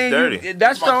 but I mean, dirty.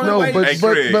 that's the only no, way. but, Hey,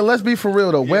 but Craig. but let's be for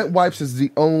real though. Wet wipes is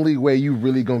the only way you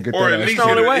really gonna get Or that at ass. least the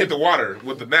only way. hit the water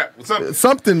with the nap. Something.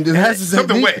 Something that has to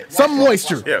Something be, wet. some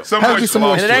moisture. Yeah, some has to be moisture. some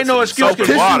And moisture. it ain't no excuse Soap and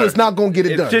Tissue water. is not gonna get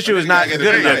it If done. tissue is not Get it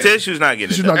good done. Yeah, enough. tissue's not getting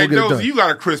Tissue's it not done. Hey, gonna get it Dozy, done. you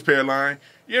got a crisp hairline.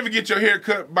 You ever get your hair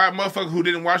cut by a motherfucker who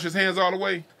didn't wash his hands all the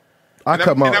way? I that-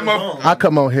 cut my and that motherfucker- I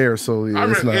cut my hair, so yeah,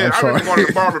 it's not. I'm I remember sorry. going to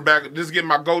the barber back, just getting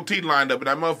my goatee lined up, and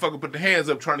that motherfucker put the hands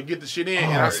up trying to get the shit in.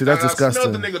 and I, see, that's I smelled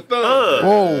disgusting. the nigga thumb.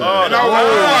 Whoa. And I was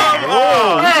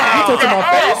like, You touching my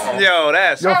face? Yo,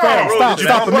 that's Yo, fam, bro, stop did you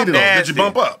stop bump up? immediately. Did you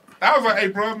bump up? I was like, hey,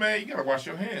 bro, man, you gotta wash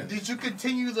your hands. Did you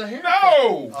continue the hair?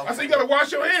 No, I said you gotta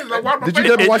wash your hands. Like, wash my Did you face.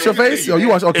 get up and wash your face? Oh, you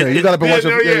wash. Okay, you got up and wash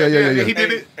your. Yeah. He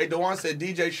did it. Hey, Dewan said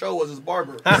DJ Show was his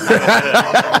barber.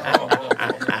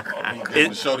 The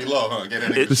Shody Low, huh? Get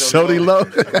that nigga The Shody Low.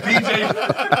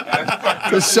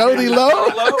 The Shody Low.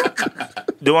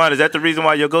 Duan, is that the reason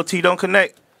why your goatee don't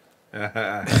connect?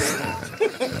 I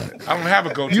don't have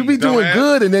a goatee. You be doing dumbass.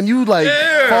 good, and then you like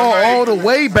Yeah, fall like, all the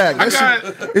way back. That shit,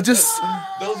 it just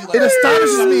it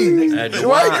astonishes me.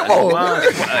 Right? Come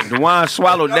on. Dewan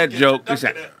swallowed that joke. He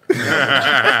said,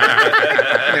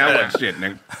 that wasn't shit,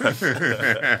 nigga.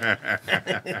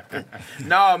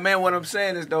 No, man. What I'm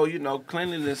saying is, though,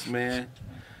 cleanliness, man.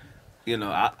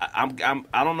 I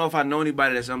don't know if I know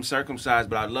anybody that's uncircumcised,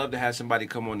 but I'd love to have somebody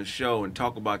come on the show and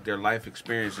talk about their life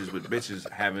experiences with bitches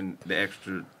having the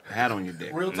extra hat on your dick.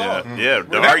 Real talk. Yeah, the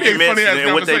Well, that'd be a arguments funny-ass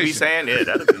and what they be conversation. saying, yeah,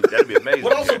 that'd be amazing.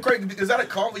 But also, Yeah. Craig, is that a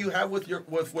convo you have with your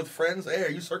with friends? Hey, are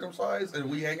you circumcised? And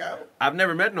we hang out. I've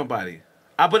never met nobody.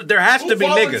 But there has to be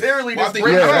niggas. voluntarily Well, I just think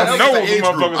brings Yeah, it I up? think know it's an age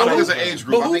what group. I think it's an But age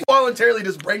group. I who think voluntarily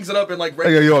just brings it up and like?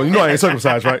 Hey, yo, you know I ain't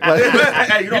circumcised, right? Like,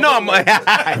 Hey, I'm I'm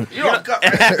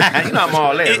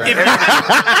all in, right?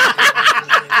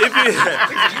 If you,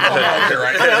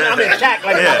 I'm intact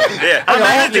like yeah, I'm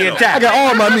actually original, I intact. got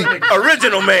all my meat.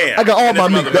 original man. I got all in my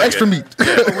this meat, the extra meat.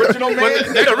 original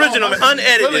man. The original man,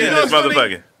 unedited in this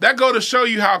motherfucker. That go to show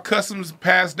you how customs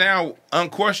passed down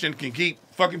unquestioned can keep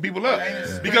fucking people up.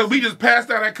 Because we just passed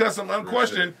down that custom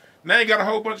unquestioned. Now you got a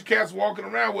whole bunch of cats walking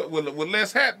around with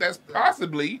less hat that's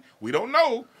possibly, we don't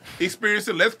know,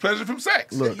 experiencing less pleasure from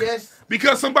sex. Look. Yes.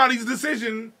 Because somebody's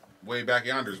decision, way back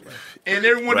yonder's way. and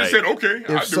everyone just Right. said, okay,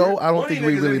 I'll If do so, it. I don't think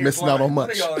we really missing out on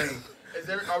much.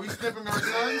 Are we snipping our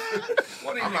sons?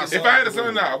 I'm not If I had a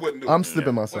son now, I wouldn't do it. I'm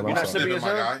snipping my son. You're I'm not sorry. sipping your my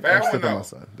son? guy. I'm Bad snipping one, my no.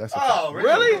 son. That's a fact. Oh,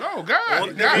 Really? Oh,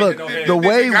 God. Look,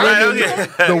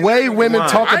 the way women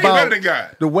talk I ain't better about than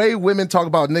God. the way women talk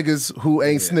about niggas who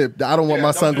ain't snipped. I don't want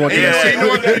my son going through Yeah, that shit. You know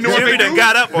what they Jimmy done do?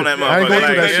 got up on that I ain't motherfucker. going through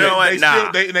Like, that you shit. know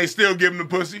what? Nah. They still give him the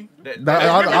pussy.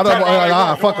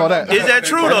 Fuck all that. Is that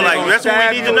true though? Like that's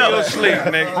what we need to know. Sleep,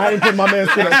 nigga. I ain't putting my man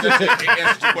through that shit.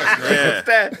 Answer your question,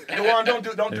 right? Yeah. Dewan,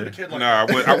 don't do the kid like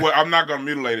No, I'm not gonna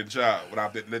mutilate a child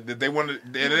without that. They want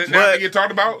to. Now they get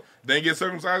talked about. They get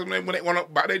circumcised when they want to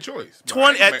by their choice.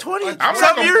 20 I'm some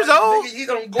not gonna- years old. He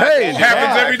gonna go Hey,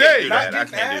 Happens every day. I can't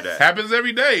do that. Happens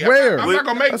every day. Where? I'm not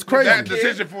gonna make That's crazy. that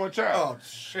decision for a child. Oh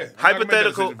shit. I'm not gonna make that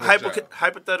Hypothetical, decision for a child.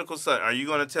 hypothetical son. Are you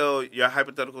going to tell your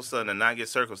hypothetical son to not get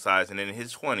circumcised, and then in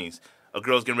his 20s, a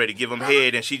girl's getting ready to give him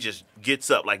head, and she just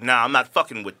gets up like, "Nah, I'm not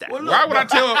fucking with that." Why would I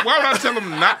tell him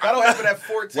not? That'll happen at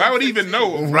 14. Why would he even 15.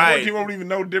 know? Right. He won't even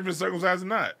know the difference circumcised or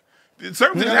not.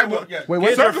 Circumcision happen. Wait,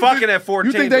 Kids are fucking at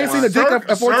 14. You think they ain't seen a dick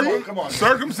at 14? Come on.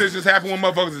 Circumcisions happen when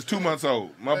motherfuckers is 2 months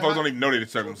old. Motherfuckers don't even know they're But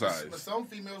circumcised. some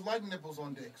females like nipples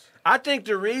on dicks. I think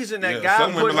the reason that Yeah, God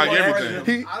some women put like more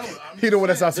everything. extra- He the one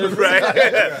that's not Right.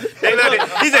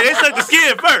 He said they suck the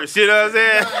skin first. You know what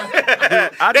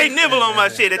I'm saying? They nibble on my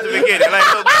shit at the beginning, like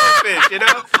little goldfish. You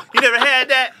know? You never had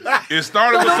that? It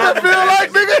started with feel like,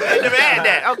 nigga? You never had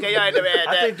that? Okay, y'all ain't never had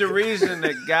I that. think the reason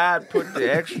that God put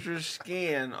the extra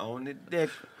skin on the dick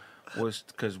was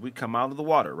because we come out of the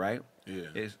water, right?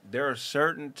 Yeah. There are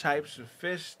certain types of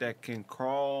fish that can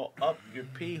crawl up your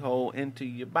pee hole into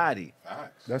your body.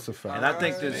 That's a fact. And I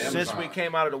think that since we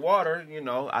came out of the water,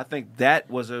 I think that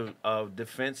was a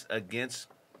defense against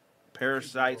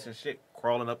parasites and shit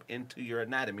crawling up into your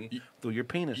anatomy through your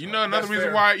penis. You know another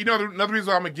reason why. You know another reason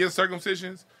why I'm against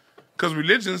circumcisions, because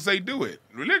religions say do it.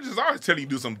 Religions always tell you to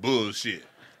do some bullshit.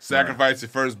 Sacrifice your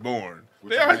firstborn.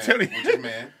 They always tell you. Which is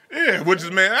man. Yeah, which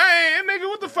is man. Hey, nigga,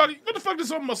 what the fuck does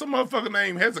some motherfucker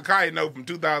named Hezekiah know from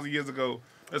 2,000 years ago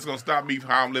that's gonna stop me from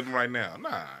how I'm living right now?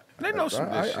 Nah. They know some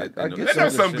good shit. I They get They know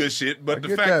that. some good shit, but the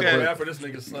get fact that, that, but- Bad for this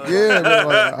nigga's son. Yeah, but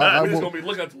like, I We just will- gonna be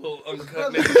looking at the little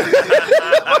undercut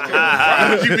nigga.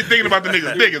 why would you be thinking about the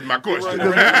niggas big is my question. we gonna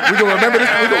remember this.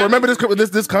 We gonna remember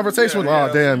this conversation.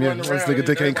 Oh damn, yeah, this nigga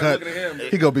dick ain't cut.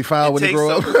 He gonna be foul when he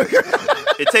grow up.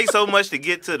 It takes so much to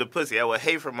get to the pussy. I would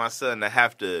hate for my son to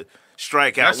have to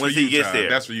strike out That's for once you, he gets Ty. there.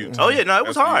 That's for you. Oh yeah, no, it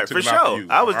was That's for you. hard Took for it out for sure. you.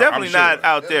 I was I'm definitely sure. not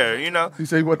out there. You know, He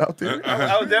said he went out there.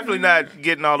 I was definitely not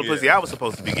getting all the pussy I was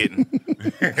supposed to be getting.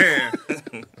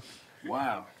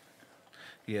 Wow.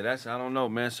 Yeah, that's, I don't know,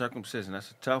 man. Circumcision,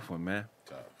 that's a tough one, man.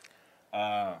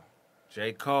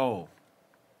 J. Cole.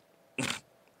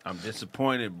 I'm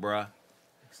disappointed, bruh.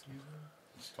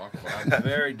 Talk about it. I'm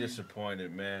very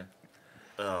disappointed, man.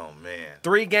 Oh man.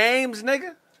 3 games,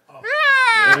 nigga?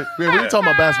 Yeah, we ain't talking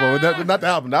about basketball. Not the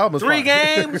album. The album's 3 fine.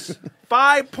 games,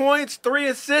 5 points, 3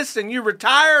 assists, and you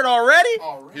retired already?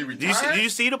 He Do retired. you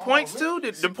see the points too?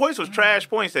 The points was trash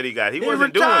points that he got. He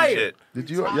wasn't retired. doing shit. Did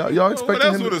y'all What expecting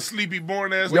else him? would a sleepy,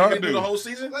 born ass Y'all- nigga Do the do? whole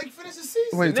season? Like finish the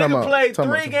season. Wait, talking Nigga about played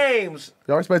talking 3 about- games.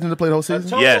 Y'all expecting him to play the whole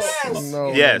season? Yes.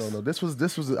 No, Yes. no. This was.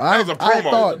 was a I promo.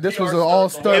 thought this was an all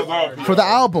star It was all for the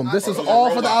album. This is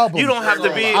all for the album. You don't have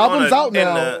to be album's on out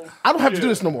now. in I don't have to do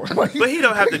this no more. but he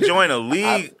don't have to join a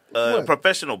league, What?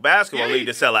 professional basketball league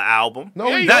to sell an album.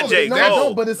 No, he not don't. J. No, Cole.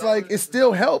 no, but it's like it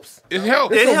still helps. It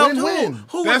helps. It's It a helped win-win.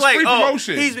 who was That's like, free oh,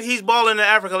 promotion. he's balling in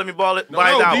Africa. Let me ball it. Buy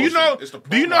his No, album.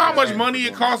 do you know how much money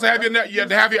it costs to have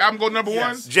your album go number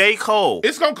one? J. Cole.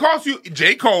 It's gonna cost you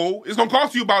J. Cole. It's gonna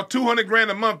cost you about $200,000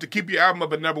 a month to keep your album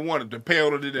up at number one to pay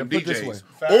all of them put it this DJs.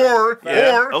 way.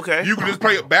 Or Okay. you can just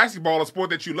play basketball, a sport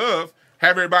that you love,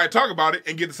 have everybody talk about it,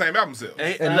 and get the same album sales.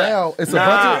 And now it's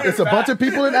a bunch of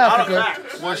people in Africa.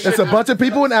 It's a bunch of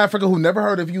people in Africa who never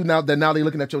heard of you now that now they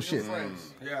looking at your shit.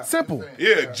 Simple.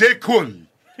 Yeah, J. Cole.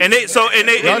 And they Y'all buy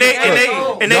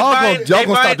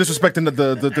gonna stop disrespecting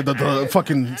the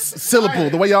fucking syllable,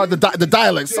 the way y'all the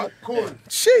dialects.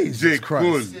 Jesus J.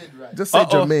 Christ. Cole. Just say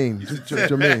Jermaine.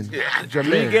 Just Jermaine. 3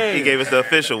 Jermaine. games. He gave us the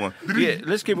official one. Yeah,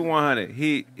 let's keep it 100.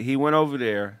 He went over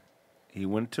there. He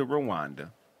went to Rwanda,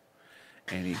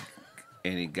 and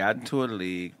he got into a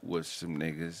league with some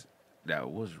niggas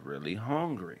that was really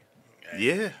hungry.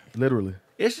 Yeah. Literally.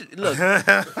 It's look,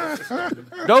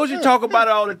 those you talk about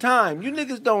it all the time. You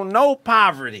niggas don't know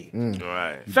poverty.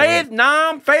 Right.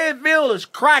 Fayetteville is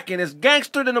cracking. It's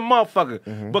gangster than a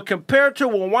motherfucker. But compared to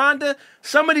Rwanda,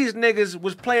 some of these niggas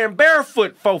was playing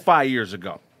barefoot 4-5 years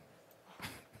ago.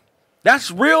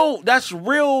 That's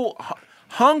real.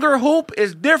 Hunger hoop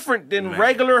is different than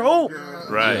regular hoop.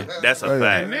 Right. That's a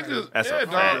fact. Niggas, That's yeah, a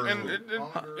dog.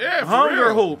 fact. Yeah, for Hunger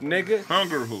real. hoop, nigga.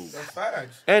 Hunger hoop.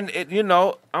 Facts. And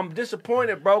I'm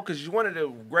disappointed, bro, because you're one of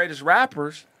the greatest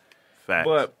rappers. Fact.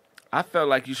 But I felt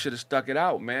like you should have stuck it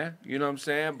out, man. You know what I'm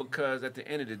saying? Because at the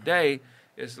end of the day,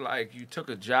 it's like you took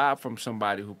a job from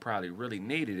somebody who probably really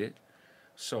needed it.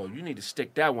 So you need to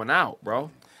stick that one out, bro.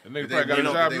 The nigga They probably got a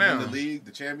win- job they now. win the league,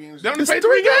 the champions. They only It's played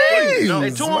 3 3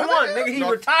 games. They 2-1, nigga. He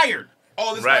retired.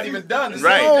 Oh, this Right. not even done. This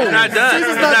Right. is- It's not done.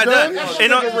 Season's It's not not done. done.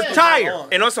 And on, Retire.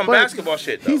 and on some But basketball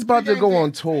shit, though. He's about to go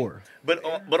on tour. But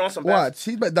on some Watch.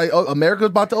 He's about, America's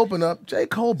about to open up. J.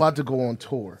 Cole about to go on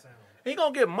tour. He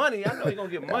gonna get money. I know he gonna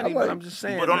get money, but I'm just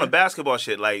saying. But on the man. basketball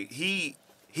shit, like he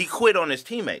quit on his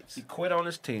teammates. He quit on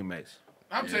his teammates.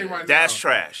 I'm telling you right That's now.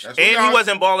 trash. That's what And he y'all-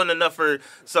 wasn't balling enough for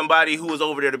somebody who was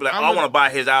over there to be like, I'm I gonna- want to buy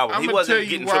his album. I'm He gonna wasn't tell you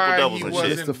getting why triple doubles he and wasn't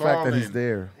shit. It's the fact that he's balling.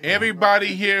 there. Everybody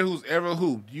here who's ever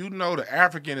hooped, you know the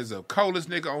African is the coldest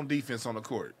nigga on defense on the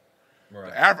court.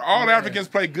 Right. All Africans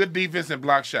play good defense and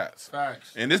block shots.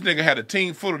 Facts. And this nigga had a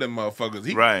team full of them motherfuckers.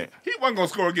 He Right. wasn't gonna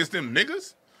score against them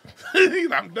niggas. He's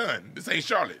like, I'm done. This ain't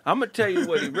Charlotte. I'm gonna tell you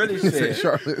what he really Say said.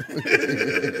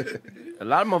 Charlotte. A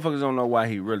lot of motherfuckers don't know why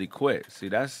he really quit. See,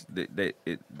 that's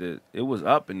it was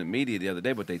up in the media the other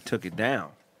day, but they took it down.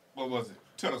 What was it?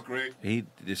 Tell us, Greg.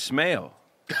 The smell.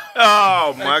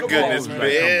 Oh my goodness, Like,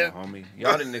 man. come on, homie.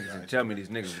 Y'all the niggas can tell me these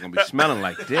niggas gonna be smelling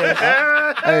like this.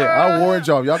 Hey, I warned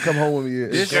y'all. Y'all come home with me.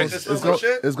 This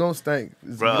It's gonna stink.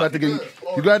 You got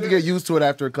to get used to it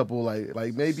after a couple,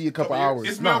 like maybe a couple hours.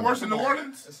 It smelled No. worse than New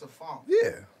Orleans. It's a funk.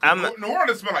 Yeah, New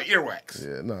Orleans smell like earwax.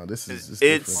 yeah. No, this is.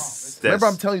 It's different. Remember,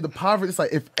 I'm that's, telling you, the poverty. It's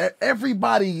like if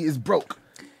everybody is broke,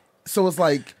 so it's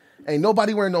like ain't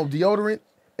nobody wearing no deodorant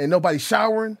and nobody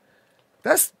showering.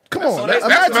 Come on. That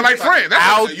Imagine- smell like France.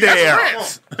 out That's there.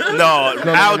 France.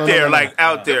 out there, no. like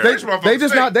out there. They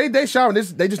just not they showering.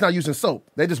 They just not using soap.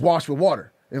 They just wash with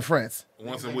water. in France.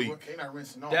 Once a week. They not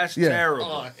rinsing off. That's Yeah.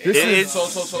 terrible. This is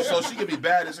So she could be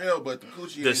bad as hell, but the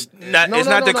coochie. It's ain't- not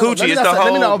the coochie. Let me It's not the say-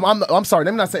 let me whole. not- I'm sorry.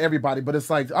 Let me not say everybody, but it's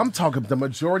like I'm talking the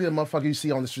majority of the motherfuckers you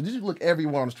see on the street. You look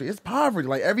everywhere on the street. It's poverty.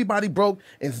 Like everybody broke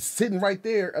and sitting right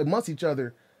there amongst each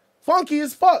other, funky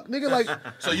as fuck, nigga. Like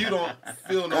So you don't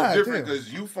feel no God different damn.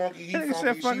 because you funky, he Nigga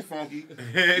said funky, she funky.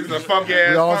 He's a funky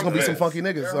ass. we always funk gonna be some fest. funky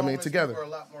Their niggas. I mean, homeless together. people are a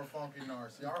lot more funky than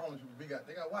ours. See, our homeless people,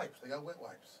 they got wipes. They got wet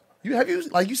wipes.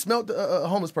 You smelled a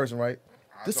homeless person, right?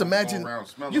 Just don't imagine go around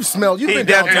smelling you them. smell. You He been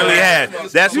down definitely there. had.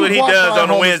 That's You what he walk does by a on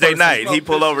a homeless Wednesday person, night. He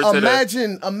pull over to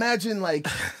the. Imagine like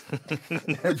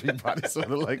everybody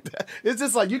sort of like that. It's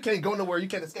just like you can't go nowhere. You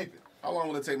can't escape it. How long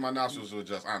will it take my nostrils to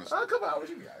adjust? Honestly, Come on, what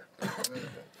you got?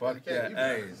 Fuck that.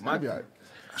 Hey, You'll be all right.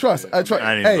 Trust. Trust.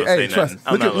 I ain't even gonna say trust. nothing.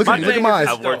 I'm Look not at look gonna at say look at my eyes.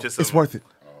 nothing. I've worked with It's some- worth it.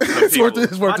 It's worth it.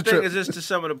 It's my worth the thing trip. is just to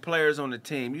some of the players on the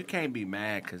team. You can't be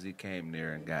mad because he came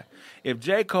there and got. If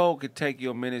J. Cole could take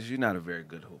your minutes, you're not a very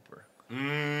good hooper.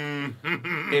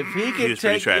 If he He could was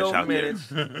pretty take trash your out there.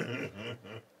 minutes,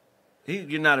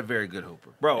 you're not a very good hooper,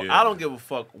 bro. Yeah. I don't give a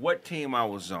fuck what team I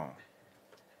was on.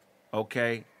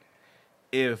 Okay,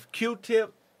 if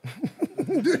Q-Tip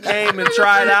came and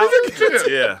tried out,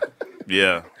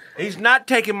 Yeah. he's not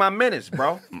taking my minutes,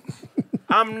 bro.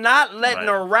 I'm not letting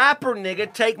Right. a rapper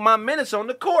nigga take my minutes on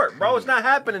the court, bro. It's not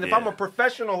happening. If Yeah. I'm a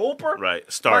professional hooper, Right. my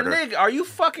Starter. nigga, are you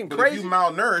fucking but crazy? if you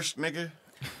malnourished, nigga.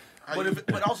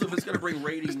 But also if it's gonna bring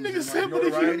ratings and like, said, but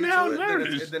if you notoriety to it,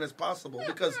 malnourished. then it's possible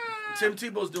because Tim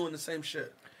Tebow's doing the same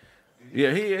shit.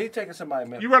 Yeah, he taking somebody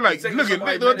minutes. You right, like, Taking look at,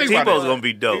 somebody think minutes. about Tebow's it. gonna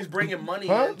be dope. He's bringing money.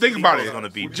 Huh? in. Think about Tebow's it. gonna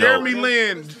be dope. Jeremy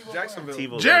Lin, Jacksonville.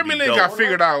 Tebow's Jeremy gonna be Lin got dope.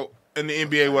 figured out in the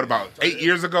NBA, what, about 8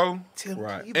 years ago?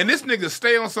 Right. And this nigga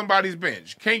stay on somebody's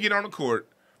bench. Can't get on the court.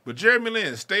 But Jeremy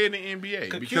Lin stay in the NBA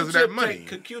Could because of that Q-Tip money.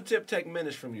 could Q-Tip take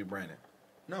minutes from you, Brandon?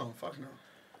 No, fuck no.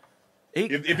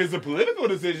 If it's a political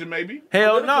decision, maybe.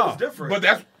 Hell Political no. is different. But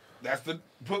that's the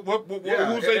Yeah,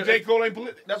 who say and- J. Cole ain't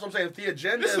political? That's what I'm saying. If the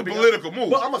agenda This is a be- political move.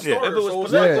 Well, I'm a Yeah, starter, if it was so it's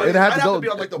political, like, Yeah, it'd have I'd to be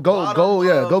on like the go. bottom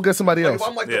Yeah, of- go get somebody like, else. If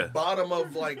I'm like Yeah. the bottom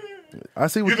of like, I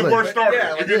see what You're the you worst starter.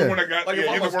 yeah, If you're the yeah. one that got, like yeah, if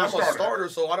you're I'm the a worst starter,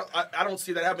 so I don't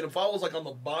see that happening. If I was like on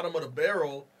the bottom of the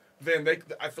barrel, then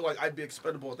I feel like I'd be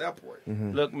expendable at that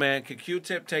point. Look, man, could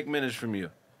Q-Tip take minutes from you?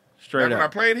 Back Straight when I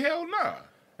up. played, hell nah.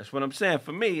 That's what I'm saying.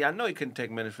 For me, I know he couldn't take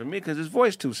minutes from me because his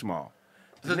voice too small.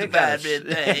 Such a Nigga bad bitch.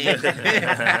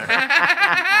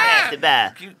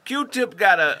 Q-Tip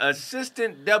got a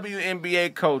assistant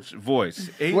WNBA coach voice.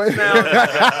 He Wait. sounds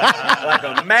like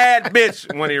a mad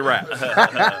bitch when he raps.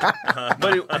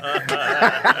 But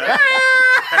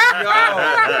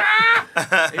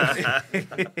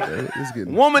It's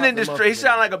getting woman in distress, he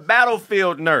sound like a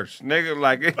battlefield nurse, nigga.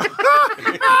 Like,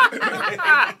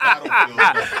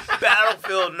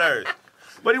 Battlefield nurse.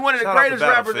 but he one of the Shout out to greatest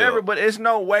rappers Battlefield. ever. But it's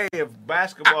no way if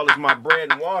basketball is my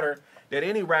bread and water that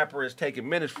any rapper is taking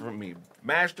minutes from me.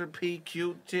 Master P,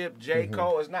 Q-Tip, J.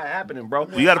 Cole, it's not happening, bro.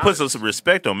 You got to put some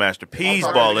respect on Master P's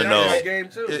balling though. Game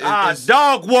too.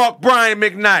 Dog walk Brian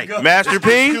McKnight. Master P.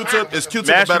 Is Q-Tip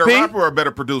a Master better P? rapper or a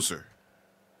better producer?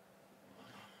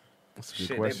 That's a good Shit,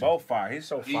 they question. both fire. He's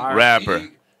so fire. Rapper.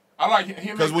 I like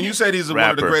him. Because when you say he's one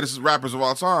of the Rapper. greatest rappers of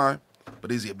all time,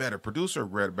 but is he a better producer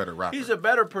or a better rapper? He's a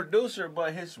better producer,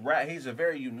 but he's a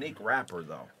very unique rapper,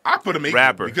 though. I put him equal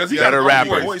Rapper. because he Better got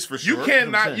his own rapper. voice for You sure.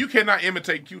 cannot you cannot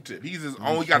imitate Q-Tip. He's his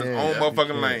own. He got his own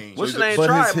motherfucking lane. What's So his name? but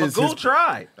Tried. his- Magoo his-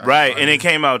 tried. Right, and it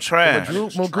came out trash.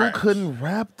 Magoo trash. couldn't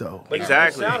rap though. But he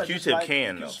Exactly. sounded just Q-Tip like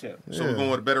can, though. Q-Tip. So we're going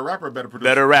with a better rapper or a better producer?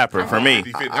 Better rapper for me.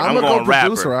 50-50. I'm I'm gonna going go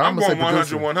producer. rapper. I'm gonna say going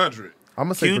producer. 100. I'm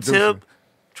gonna say producer. Q-Tip,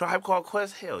 Tribe Called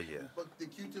Quest, hell yeah. But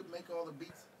did Q-Tip make all the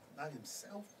beats? Not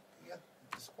himself. He got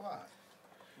the squad.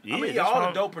 Yeah, I mean, that's all why-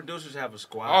 the dope producers have a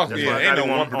squad. Oh That's yeah, why I ain't got no him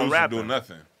one on producer rapper. doing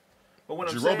nothing. But what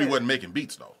I'm Jerome saying, wasn't making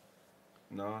beats though.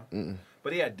 no.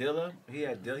 But he had Dilla. He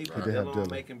put did Dilla have on Dilla.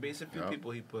 making beats. A few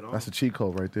people he put on. That's a cheat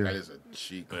code right there. That is a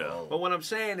cheat code. But what I'm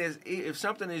saying is, if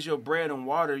something is your bread and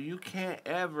water, you can't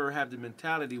ever have the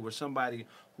mentality where somebody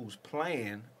who's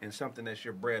playing in something that's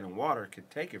your bread and water could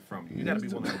take it from you. You got to be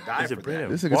willing to die Is it for bread that.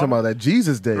 and This nigga talking about that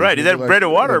Jesus day. Right, is that bread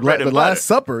and water or bread and the butter? Last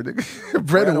Supper, nigga.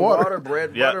 bread and water.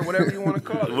 bread, Yeah. butter, whatever you want to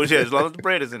call it. Which, yeah, as long as the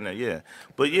bread is in there, yeah.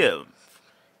 But yeah,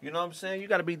 You know what I'm saying? You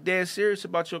got to be dead serious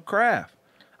about your craft.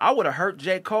 I would have hurt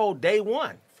J. Cole day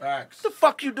one. Facts. What the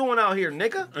fuck you doing out here,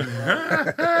 nigga?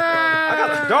 I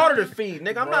got a daughter to feed,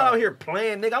 nigga. I'm not out here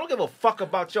playing, nigga. I don't give a fuck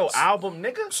about your album,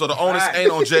 nigga. So the onus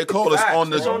ain't on J. Cole, it's on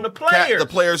the, It's on the the players.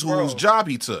 players whose job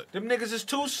he took. Them niggas is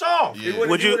too soft. Yeah. He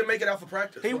Would you- wouldn't make it out for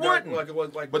practice. He Like that- wouldn't. Like it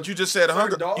was like. But you just said Certain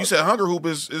hunger. dogs. You said hunger hoop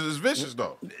is vicious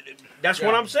though. That's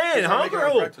what I'm saying. He's not making Hunger it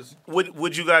a hoop. practice.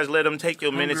 Would you guys let him take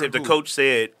your minutes if the hoop. coach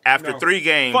said after No. 3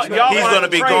 games Fuck, he's y'all going wanna to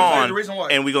be trade. gone The reason why.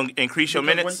 and we're going to increase your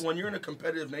Because minutes? When you're in a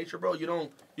competitive nature, bro, you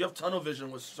have tunnel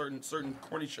vision with certain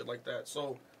corny shit like that.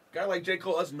 So, a guy like J.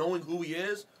 Cole, us knowing who he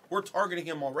is, we're targeting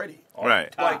him already.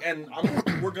 Right. Like, and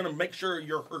we're gonna make sure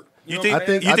you're hurt. You know think what I'm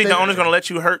saying? you think the owner's going to let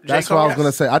you hurt J. That's Cole? what I was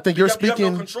gonna say. I think you're You have no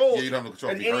speaking. control. Yeah, you don't have no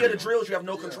control. And You any hurt of the him. drills, you have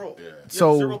no control. Yeah. You have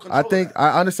So zero I control think of that.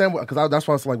 I understand because that's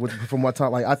why I was like from what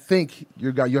time. Like I think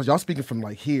y'all speaking from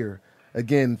like here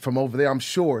again from over there. I'm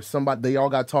sure somebody they all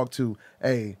got talked to.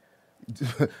 Hey,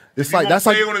 it's like won't that's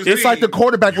like play on his it's like the team,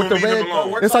 quarterback you with the leave him red.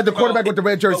 alone. We're It's like the talking quarterback about- with the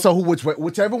red jersey. So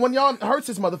whichever one y'all hurts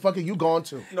this motherfucker, you gone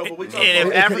to. No, but we talk And if about-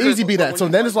 It can Africa- easy be that. So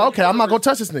then it's like, okay, I'm not gonna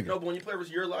touch this nigga. No, but when you play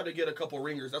versus, you're allowed to get a couple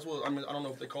ringers. That's what I mean. I don't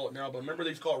know if they call it now, but remember they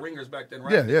used to call it ringers back then,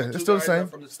 right? Yeah, yeah, Two it's still the guys same.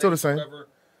 up from Still the States or same. whatever.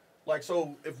 Like,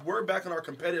 so if we're back in our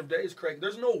competitive days, Craig,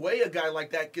 there's no way a guy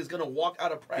like that is gonna walk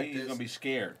out of practice. He's gonna be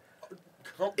scared.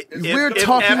 We're if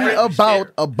talking Africa- about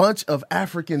a bunch of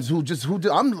Africans who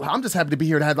I'm just happy to be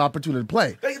here to have the opportunity to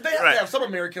play. They have Right. to have some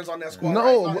Americans on that squad.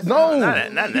 No, right? no, Not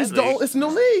in that He's league. it's new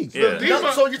league.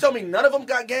 Yeah. So you're telling me none of them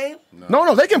got game?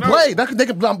 No, they can play. They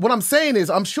can. What I'm saying is,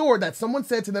 I'm sure that someone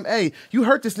said to them, "Hey, you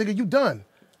hurt this nigga, you done."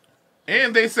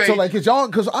 And they say, So like, because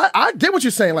I get what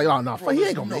you're saying. Like, oh no, he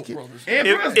ain't gonna make it. and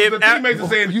If- plus, if the teammates are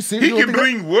saying You see he what can they-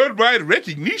 bring worldwide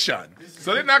recognition.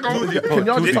 So they're not going to. Can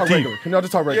y'all just talk regular? Can y'all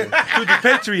just talk regular? To the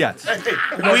Patriots.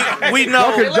 We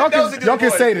know Y'all can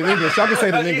say it in English. Y'all can say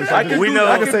it in English. I We know-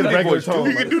 I can say the regular He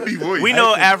tone. can do the voice. we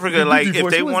know Africa. Like Who's if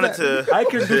they that? wanted to, I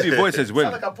can do the voice as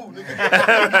well. Like I poop, nigga.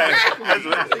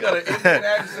 They got an Indian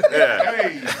accent.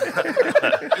 Hey.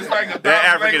 It's like a That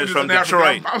African is from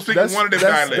Detroit. I'm speaking one of them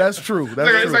dialects. That's true. That's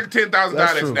It's true. like 10,000 That's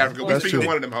dialects true. in Africa. We That's speaking true.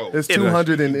 one of them hoes. It's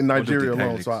 200 in Nigeria What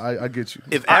alone, so I get you.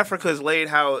 if Africa's laying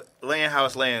how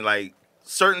it's laying, like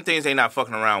certain things they not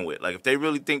fucking around with. Like if they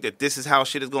really think that this is how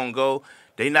shit is gonna go,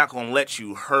 they not gonna let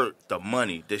you hurt the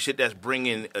money, the shit that's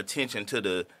bringing attention to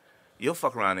the. You'll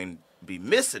fuck around and be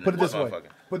missing. Put it this way. motherfucker.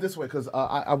 Put it this way, because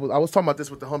I was talking about this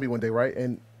with the homie one day, right?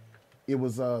 And it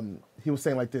was he was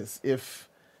saying like this: if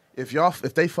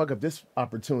they fuck up this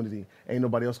opportunity, ain't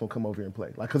nobody else gonna come over here and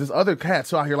play. Like, because there's other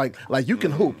cats out here like you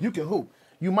can hoop,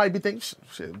 You might be thinking,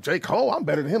 shit, J. Cole, I'm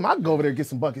better than him. I can go over there and get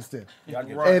some buckets then.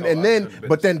 And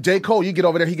then J. Cole, you get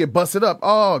over there, he get busted up.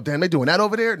 Oh, damn, they doing that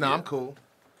over there? Nah, I'm cool.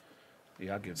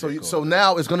 Yeah, I give So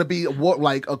now it's gonna be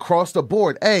like across the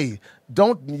board. Hey,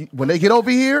 when they get over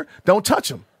here, don't touch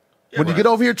them. When you get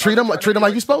over here, treat them like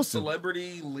you're supposed to.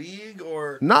 Celebrity league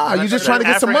or Nah, you just trying to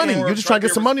get some money. African You just trying to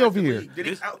get some money over here.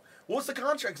 What's the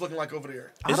contracts looking like over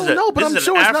there? I don't know, but I'm This is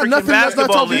sure an it's not African nothing that's not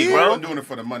basketball over league, here. He bro. wasn't doing it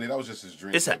for the money. That was just his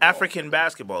dream. It's an football. African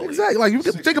basketball league. Exactly. Like you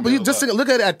can think about you just look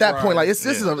at it at that point. Like this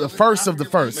is the first of the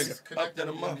first. Connected to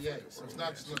the NBA, so it's not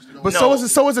just But No.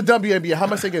 so is the WNBA. How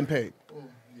much they getting paid?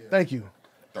 Thank you.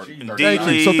 30, D 30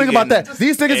 Thank you. So think about that.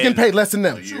 These niggas getting paid less than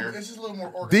them. It's just a little more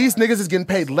organized. These niggas is getting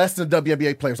paid less than the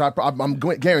WNBA players. I'm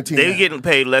guaranteeing They that. getting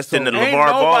paid less than the Ain't LeVar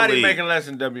Ball nobody league. making less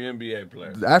than WNBA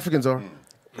players. The Africans are.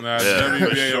 Nah, for WNBA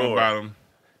on sure. bottom.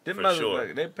 Them For motherfuckers,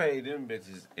 sure. they pay them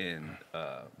bitches in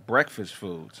breakfast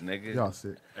foods, nigga. Y'all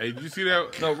sick. Hey, did you see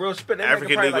that? No, real spit. They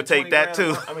African making dude would probably take that,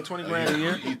 20 grand too. I mean, 20 grand a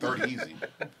year. Eat 30 easy.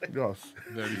 Y'all.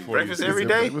 30, 40. Breakfast every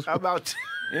day? How about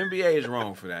NBA is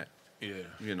wrong for that. Yeah.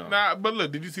 You know. Nah, but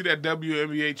look, did you see that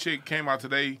WNBA chick came out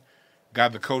today,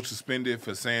 got the coach suspended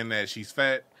for saying that she's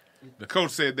fat? The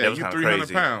coach said That that was you're kinda 300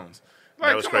 crazy. pounds. That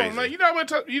Like, was come on, crazy. like, you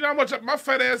know how much my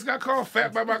fat ass got called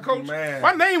fat by my coach? Man.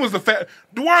 My name was the fat.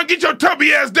 Duane, get your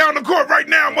tubby ass down the court right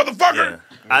now, motherfucker. Yeah.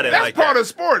 I didn't That's like part that. of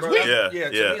sports. Bro, We, Yeah, to yeah, me, I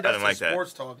that's didn't like that.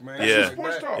 sports talk, man. Yeah. That's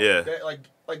sports talk. Yeah.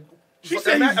 Like She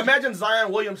said he's- imagine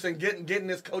Zion Williamson getting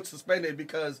this coach suspended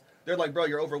because they're like, bro,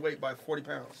 you're overweight by 40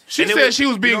 pounds. she And it said was- she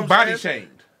was being you know what I'm body saying?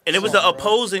 shamed. And it was the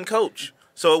opposing coach.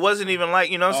 So it wasn't even like,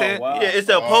 you know what I'm saying? wow. Yeah, it's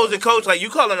the opposing coach. Like, you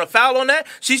calling a foul on that?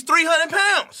 She's 300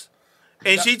 pounds.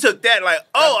 And she took that like,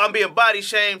 oh, I'm being body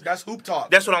shamed. That's hoop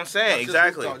talk. That's what I'm saying. That's just hoop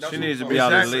Exactly. talk. That's She hoop needs to talk. be out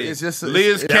of the Exactly. league. It's just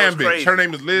Liz That was Cambage. crazy. Her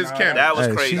name is Liz Cambage. That was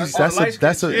Hey, crazy.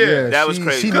 that's a Yeah, that was she-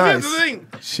 crazy. She 'Cause nice. here's the thing.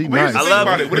 She But here's nice. the I thing love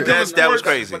about it. it. When it comes to That was sports,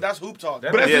 crazy. But that's hoop talk.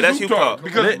 But that's Yeah, just that's hoop hoop talk. talk.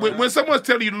 Because when someone's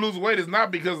telling you to lose weight, it's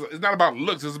not about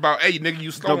looks. It's about, hey, nigga,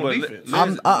 you slow No, on but defense.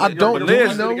 I Yo, don't but do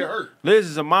Liz- we Gonna get know. hurt. Liz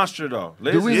is a monster though.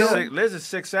 Liz Do we is know? Liz is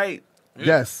 6'8",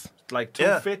 Yes. like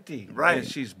Yeah. 250. Right. And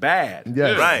she's bad.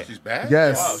 Yes. Right. She's bad?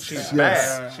 Yes. She's yes.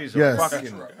 bad. She's Yes. a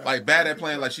fucking. Like bad at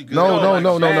playing like she good? No, like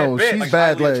no. bad bitch. She's Like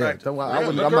bad, highly lady. attractive. I'm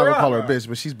Look not her gonna call her a up. bitch,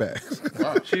 but she's bad.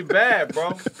 She's bad, bro.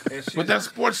 And she's But that's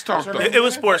sports talk, though. It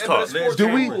was sports But talk. it's sports Do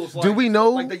we- rules. do we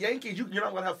know- Like the Yankees, you're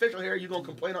not gonna have facial hair. You're gonna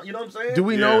complain on. You know what I'm saying? Do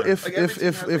we know Yeah. if Like, every team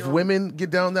has if their own- women get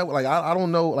down that way? Like I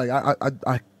don't know. Like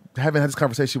I haven't had this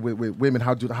conversation with women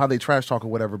how they trash talk or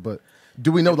whatever, but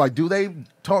do we know, like, do they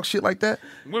talk shit like that?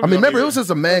 Women I mean, remember, don't it was just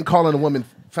a man calling a woman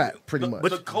fat, pretty much.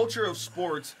 But the culture of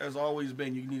sports has always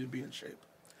been you need to be in shape.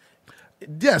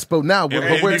 Yes, but now Yeah,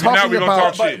 but we're even now talking we gonna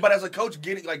about. talk shit. But as a coach,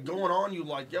 going on, you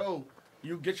like, yo,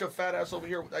 you get your fat ass over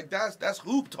here. Like that's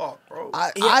hoop talk, bro.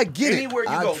 I get Anywhere it.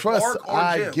 you I go, trust. park or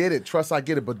I gym. get it. Trust. I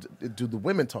get it. But do the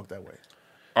women talk that way?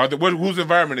 Whose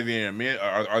environment are they in? Men?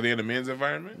 Are they in the men's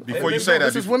environment? Before you say that,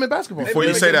 this is women basketball. before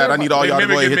you say that, I need all y'all to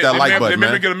go ahead and hit that like button, They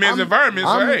man. mimic a men's environment,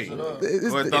 so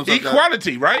hey.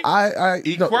 Equality, right?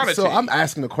 Equality. So I'm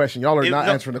asking the question. Y'all are not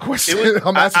answering the question.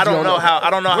 I'm I asking don't y'all know now. how. I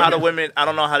don't know how the women. I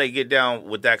don't know how they get down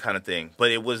with that kind of thing.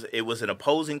 But it was an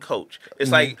opposing coach.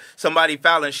 It's like somebody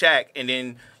fouling Shaq, and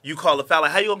then you call a foul.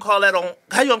 Like, how you gonna call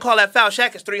that foul?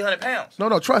 Shaq is 300 pounds.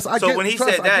 No, trust. I So get when he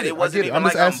trust, said I that, get it wasn't even I'm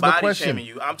like just I'm asking the body question. shaming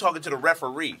you. I'm talking to the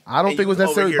referee. I don't And think it was you over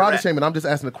necessarily here body rap. shaming. I'm just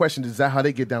asking the question. Is that how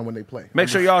they get down when they play? Make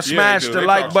sure y'all smash they the do. They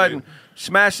like talk button. shit.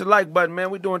 Smash the like button,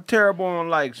 man. We doing terrible on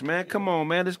likes, man. Come on,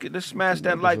 man. Let's smash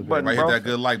that like button, Right, bro. hit that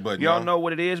good like button, Y'all y'all. know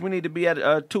what it is. We need to be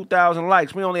at 2,000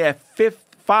 likes. We only at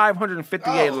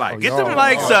 558 likes. Get y'all- them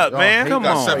likes up, man. Come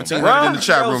Got on, 1,700 in the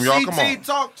chat room, y'all. Come CT, on.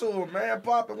 talk to him, man.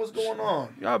 Poppin', what's going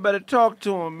on? Y'all better talk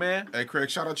to him, man. Hey, Craig,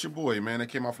 shout out your boy, man. They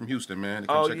came out from Houston, man. They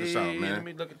Oh, come check us out, man. Let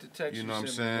me look at the text. You know what I'm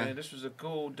sent me, saying? Man. This was a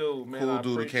cool dude, man. Cool I dude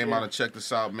who came appreciate out it. and checked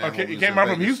us out, man. Okay, when we he was came in out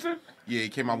from Vegas. Houston? Yeah, he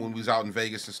came out when we was out in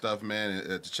Vegas and stuff, man,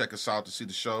 to check us out to see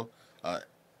the show.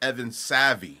 Evan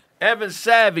Savvy. Evan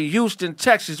Savvy, Houston,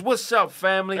 Texas. What's up,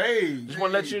 family? Hey, Just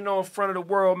want to let you know in front of the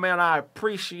world, man, I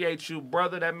appreciate you,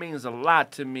 brother. That means a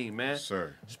lot to me, man. Yes,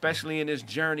 sir. Especially in this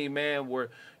journey, man, where,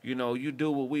 you know, you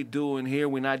do what we do in here.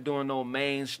 We're not doing no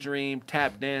mainstream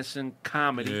tap dancing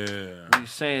comedy. Yeah. We're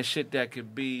saying shit that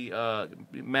could be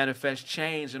manifest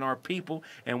change in our people,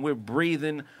 and we're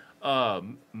breathing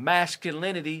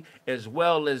masculinity as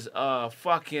well as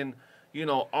fucking, you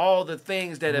know, all the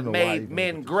things that have know why made you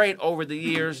men great over the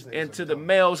years into the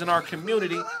males in our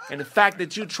community. And the fact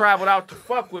that you traveled out to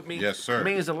fuck with me Yes, sir.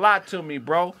 means a lot to me,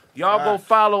 bro. Y'all go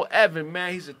follow Evan,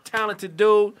 man. He's a talented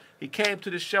dude. He came to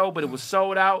the show, but it was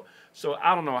sold out. So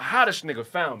I don't know how this nigga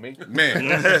found me. Man,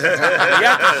 He at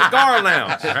the cigar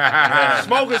lounge,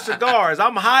 smoking cigars.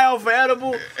 I'm high off an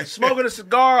edible, smoking a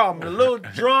cigar. I'm a little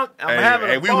drunk. I'm having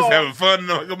a we ball. was having fun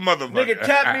like a motherfucker. Nigga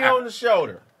tapped me on the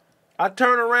shoulder. I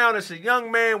turn around, it's a young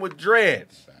man with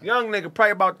dreads. Young nigga,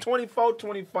 probably about 24,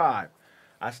 25.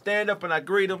 I stand up and I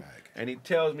greet him, and he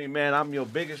tells me, man, I'm your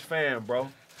biggest fan, bro.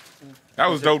 That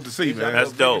was dope to see, He said, man. I'm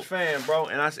That's your biggest dope. fan, bro.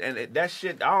 And that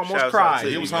shit, I almost Shouts out cried. to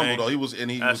he you, was man. humble, though. He was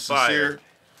That's sincere, fire.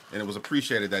 and it was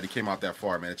appreciated that he came out that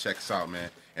far, man, to check us out, man.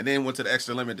 And then went to the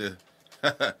extra limit to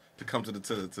to come to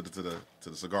the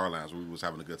cigar lounge. We was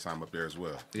having a good time up there as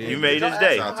well. You made his Y'all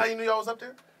day. asked him how you knew y'all was up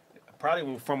there?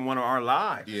 Probably from one of our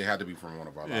lives. Yeah, it had to be from one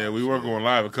of our Yeah, lives. we were going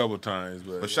live a couple times,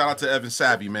 but But shout out to Evan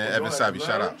Savvy, man. Evan Savvy,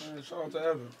 shout out. Shout out to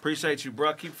Evan. Appreciate you,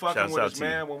 bro. Keep fucking Shouts with out us, to you.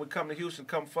 man. When we come to Houston,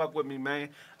 come fuck with me, man.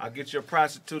 I'll get you a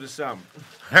prostitute or something.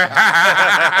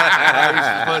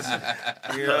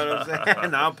 You know what I'm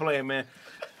saying? Nah, I'm playing, man.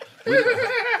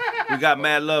 We got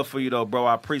mad love for you, though, bro.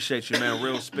 I appreciate you, man.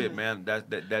 Real spit, man.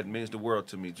 That means the world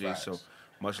to me, G. So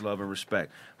much love and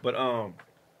respect. But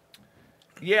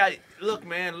yeah, look,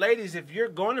 man, ladies, if you're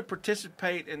going to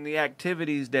participate in the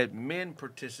activities that men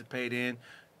participate in,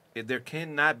 there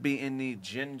cannot be any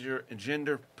gender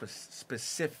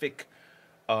specific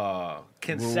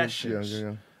concessions.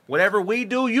 Yeah. Whatever we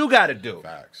do, you got to do.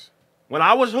 Facts. When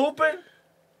I was hooping,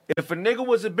 if a nigga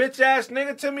was a bitch ass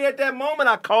nigga to me at that moment,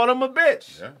 I called him a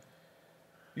bitch. Yeah.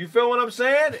 You feel what I'm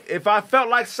saying? If I felt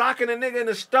like socking a nigga in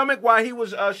the stomach while he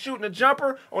was shooting a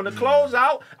jumper on the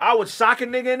closeout, I would sock a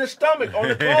nigga in the stomach on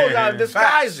the closeout and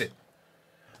disguise it.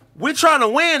 We're trying to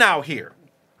win out here.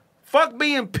 Fuck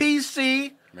being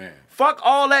PC. Man. Fuck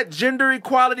all that gender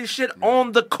equality shit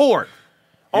on the court.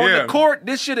 On Yeah. the court,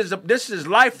 this is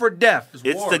life or death.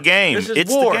 It's the game. This is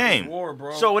It's war. the game. War,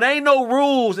 bro. So it ain't no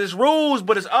rules. It's rules,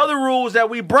 but it's other rules that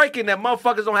we breaking that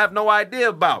motherfuckers don't have no idea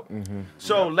about.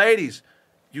 So, ladies,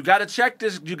 you gotta check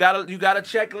this. You gotta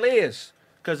check Liz,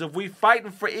 because if we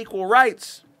fighting for equal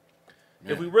rights,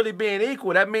 if we really being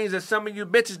equal, that means that some of you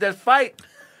bitches that fight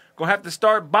gonna have to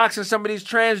start boxing some of these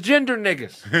transgender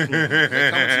niggas. They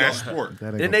come to your sport.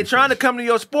 Then they trying to come to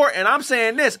your sport, and I'm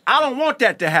saying this: I don't want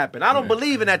that to happen. I don't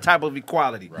believe in that type of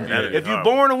equality. If you're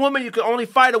born a woman, you can only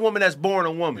fight a woman that's born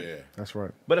a woman. Yeah. That's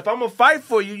right. But if I'm gonna fight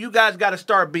for you, you guys got to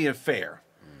start being fair.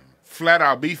 flat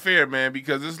out be fair, man,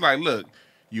 because it's like, look,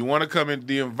 you want to come in.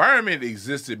 The environment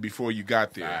existed before you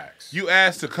got there. Facts. You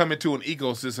asked to come into an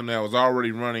ecosystem that was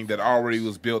already running, that already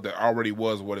was built, that already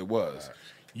was what it was.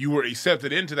 You were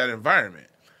accepted into that environment.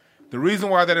 The reason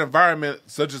why that environment,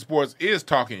 such as sports, is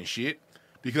talking shit,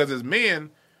 because as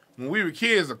men, when we were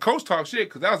kids, the coach talked shit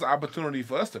because that was an opportunity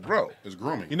for us to grow. It's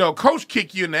grooming. You know, coach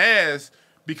kick you in the ass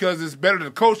because it's better to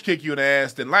coach kick you in the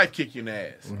ass than life kick you in the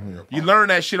ass. You learn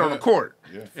that shit on the court.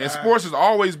 Yeah. And sports has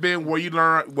always been where you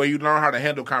learn how to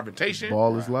handle confrontation,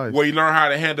 Ball is life. where you learn how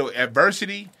to handle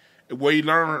adversity, where you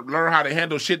learn how to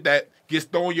handle shit that gets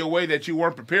thrown your way that you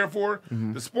weren't prepared for.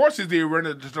 The sports is the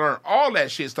arena to learn all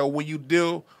that shit. So when you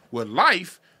deal with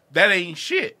life, that ain't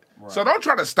shit. Right. So don't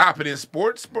try to stop it in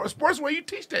sports. Sports where you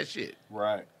teach that shit.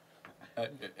 Right.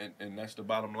 And that's the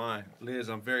bottom line. Liz,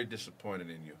 I'm very disappointed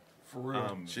in you. For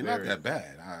real. She's not that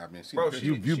bad. I mean, Bro, You she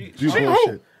bullshit.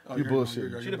 Oh, You you're- bullshit.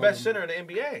 you're- the best center in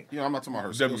the NBA. You know, I'm not talking about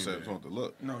her skill set. I'm talking about the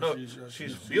look. No, No,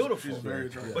 she's beautiful. She's very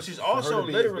attractive. But she's For her also to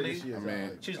be as literally, big as she is, I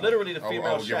mean, she's literally the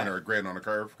female we're giving her Shaq. a grade on the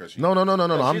curve because she. No. I'm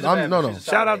She's a bad- no. she's a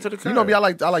Shout out to the You know me. I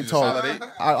like She's a tall. solid eight.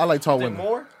 I like tall Think women.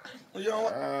 more? You know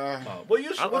what? Well,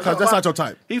 you should. Cause that's not your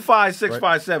type. He 5'6",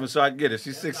 5'7", so I get it.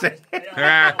 She's 6'8".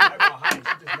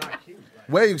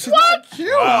 Wait, she's not cute.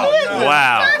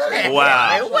 Wow.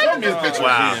 Show me a picture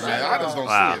Wow. again, man. I just don't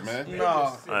Wow. see it, man. No.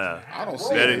 I don't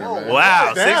see Better, it, man.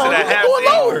 wow, Damn, 6.5. going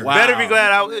lower. Better be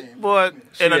glad I, boy.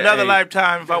 In a another eight.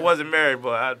 lifetime, if I wasn't married,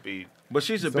 boy, I'd be. But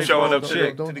she's a big Showing boned up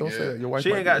chick. Don't say it. Your wife. She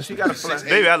might ain't be- got. She got a flat.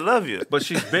 Baby, I love you. But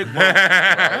she's big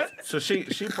bone. So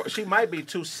she might be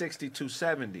 260,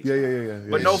 270. Yeah.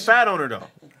 But no fat on her though.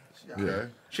 Okay.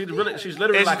 She's literally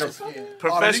It's like just- a.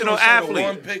 Professional One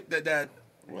athlete. pick that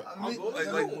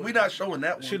we not showing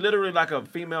that one. She literally like a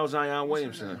female Zion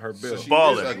Williamson. Her build. She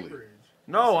Ballin'. is ugly.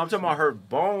 No, I'm talking about her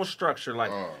bone structure.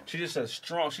 Like Oh. she just a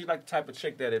strong. She's like the type of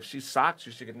chick that if she socks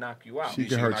you, she could knock you out. She She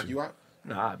can can hurt knock you. you out.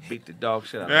 Nah, I beat the dog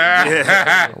shit out. of her.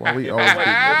 Yeah. Well, we If always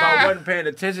I wasn't paying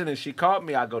attention and she caught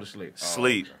me, I'd go to sleep.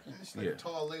 Sleep. She's like Yeah.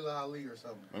 tall Layla Ali or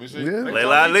something. Let me see. Yeah.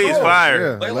 Layla Ali's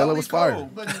fire. Yeah, Layla was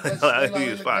fired. But Layla Ali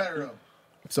is fire.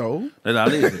 So Let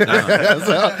Ali is it. Nah.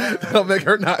 that'll make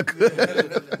her not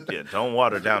good. Yeah, don't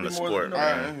water down the More sport, than-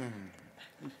 man.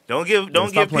 Don't give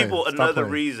stop give playing. people Stop another playing.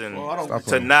 reason Well, I don't- Stop to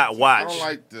playing. not I watch don't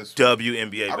like this.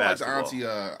 WNBA I don't like the basketball. auntie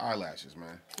eyelashes,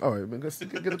 man. All right, man.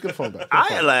 Get the phone back.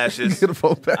 Eyelashes. Get the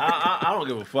phone back. I don't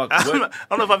give a fuck. I What-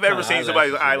 don't know if I've ever seen Eyelashes,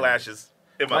 somebody's man. eyelashes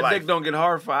in my My life. dick don't get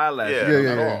hard for eyelashes.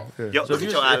 Yeah. Yeah. all. Yo, look if at you-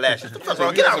 your eyelashes. Bro,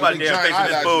 you get got out of my some damn giant face with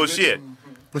this eyelashes, bullshit.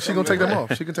 But she gonna take them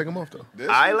off. She can take them off though. This-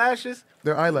 Eyelashes?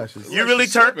 They're eyelashes. You really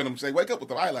she's turned slapping them. Say, wake up with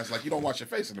the eyelashes like you don't wash your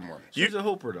face in the morning. She's a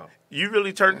hooper though. You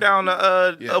really turned down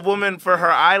Yeah. a woman for her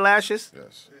eyelashes?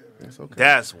 Yes. It's okay.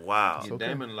 That's wild. Yeah,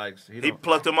 Damon likes. He He don't,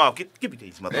 plucked them off. Give me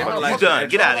these Damon motherfuckers. likes You done. the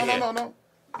Get out of No, here. no, no.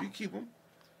 You keep them.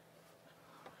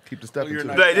 Keep the step You're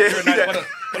into not- it. Like, you're not-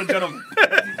 what a gentleman.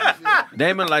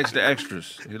 Damon likes the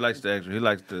extras. He likes the extras.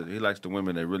 He likes the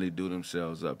women that really do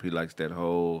themselves up. He likes that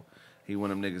whole. He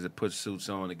one of them niggas that put suits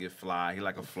on to get fly. He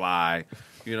like a fly.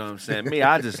 You know what I'm saying? Me,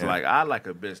 I just like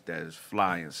a bitch that is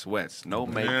fly in sweats, no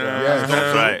makeup. Yes.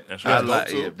 That's right. That's I right. like, dope,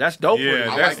 too. yeah, that's dope. Yeah, for me.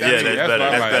 I that's like that Yeah, too. that's what better. I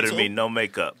That's like. better than me. No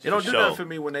makeup. It don't For do sure. nothing for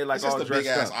me when they like It's just all the dressed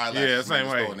big ass up. eyelashes. Yeah, same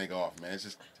just way. throw a nigga off, man. It's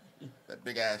just that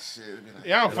big ass shit. It be like,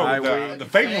 Yeah, I don't fuck with Lightweight. the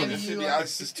fake man, ones. this shit be-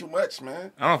 it's just too much,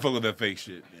 man. I don't fuck with that fake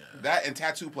shit. That and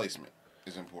tattoo placement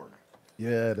is important.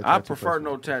 Yeah. the I tattoo prefer place.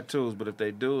 no tattoos, but if they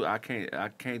do, I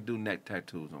can't do neck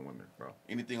tattoos on women, bro.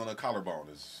 Anything on the collarbone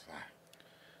is.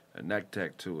 A neck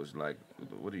tattoo is like,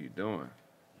 what are you doing?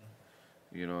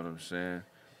 You know what I'm saying?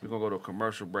 We're gonna go to a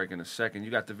commercial break in a second. You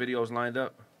got the videos lined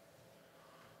up?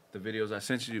 The videos I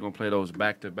sent you, you're gonna play those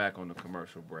back to back on the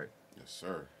commercial break. Yes,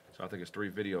 sir. So I think it's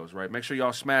 3 videos, right? Make sure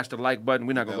y'all smash the like button.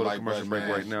 We're not gonna That go to like commercial break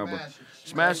button, right now, but Smash it.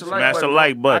 smash the like Smash button. the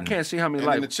like button. I can't see how many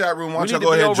And in the likes. chat room, why We don't y'all need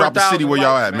go to be ahead and over drop the city 1,000 where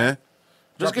y'all likes, at, man? Let's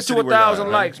Drop get the to city where y'all 1,000 at,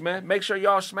 man. likes, man. Make sure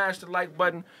y'all smash the like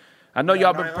button. I know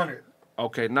y'all been 900.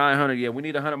 Okay, 900. Yeah, we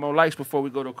need 100 more likes before we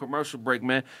go to a commercial break,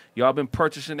 man. Y'all been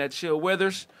purchasing that Chill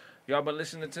Withers. Y'all been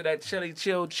listening to that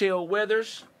Chill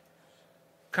Withers.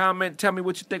 Comment, tell me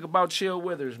what you think about Chill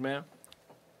Withers, man.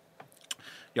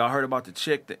 Y'all heard about the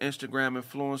chick, the Instagram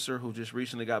influencer who just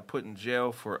recently got put in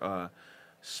jail for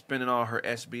spending all her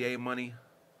SBA money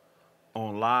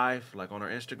on live, like on her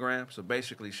Instagram. So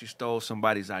basically, she stole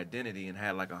somebody's identity and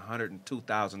had like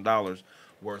 $102,000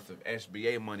 worth of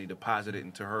SBA money deposited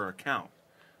into her account.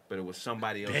 But it was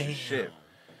somebody else's shit.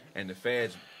 And the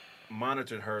feds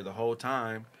monitored her the whole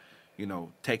time, you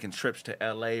know, taking trips to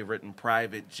L.A., renting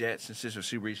private jets and shit. So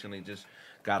she recently just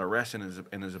got arrested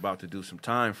and is about to do some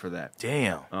time for that.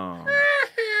 Damn.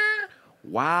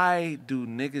 Why do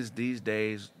niggas these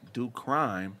days do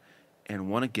crime and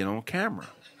want to get on camera?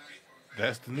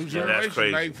 That's the new Yeah, generation. that's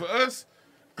crazy. Like for us,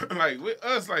 like with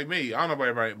us, like me, I don't know about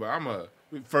everybody, but I'm a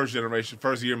first generation,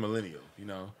 first year millennial, you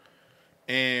know.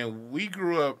 And we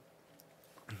grew up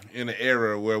in an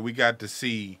era where we got to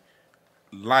see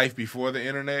life before the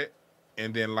internet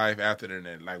and then life after the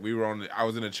internet. Like I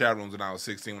was in the chat rooms when I was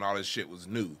 16 when all this shit was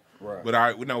new. Right.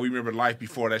 But we remember life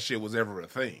before that shit was ever a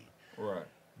thing. Right.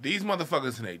 These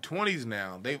motherfuckers in their 20s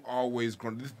now, they've always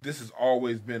grown. This has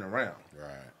always been around. Right.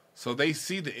 So they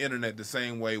see the internet the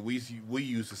same way we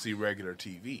used to see regular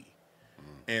TV.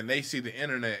 And they see the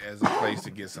internet as a place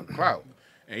to get some clout.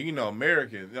 And you know,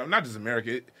 American, not just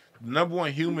America, the number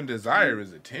one human desire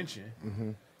is attention.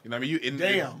 Mm-hmm. You know what I mean?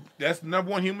 Damn. That's the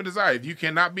number one human desire. If you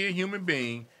cannot be a human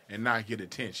being and not get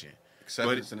attention.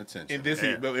 Acceptance and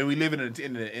attention. And we live in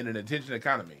an attention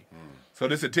economy. So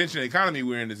this attention economy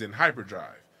we're in is in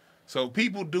hyperdrive. So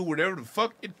people do whatever the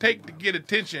fuck it take to get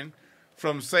attention,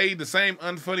 from say the same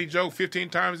unfunny joke 15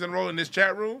 times in a row in this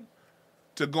chat room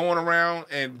to going around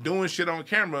and doing shit on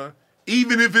camera,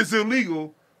 even if it's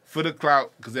illegal, for the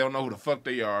clout, because they don't know who the fuck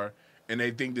they are and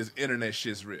they think this internet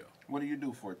shit's real. What do you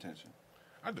do for attention?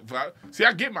 I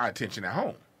get my attention at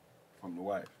home. From the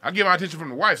wife. I get my attention from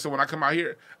the wife, so when I come out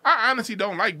here, I honestly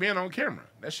don't like being on camera.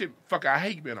 That shit, I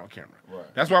hate being on camera. Right.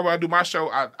 That's why when I do my show,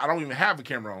 I don't even have a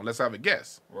camera on unless I have a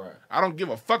guest. Right. I don't give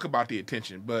a fuck about the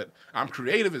attention, but I'm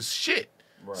creative as shit.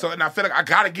 Right. So, and I feel like I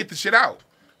gotta get the shit out.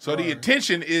 So the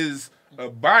attention is a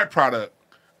byproduct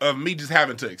of me just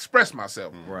having to express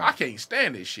myself. Right. I can't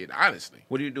stand this shit, honestly.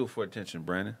 What do you do for attention,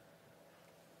 Brandon?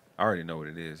 I already know what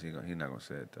it is. He's not gonna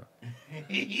say it though.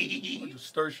 Just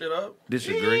stir shit up.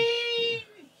 Disagree?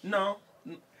 No.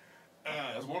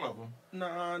 That's one of them.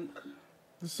 Nah.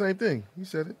 The same thing. You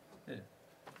said it.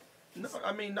 No,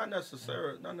 I mean not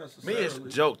necessarily. Not Me, necessarily.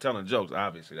 it's telling jokes.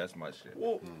 Obviously, that's my shit.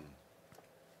 Well,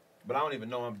 But I don't even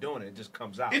know I'm doing it. It just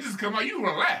comes out. It just come out. You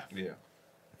want to laugh. Yeah.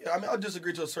 yeah, I mean I'll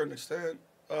disagree to a certain extent.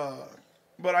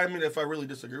 But I mean if I really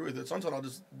disagree with it, sometimes I'll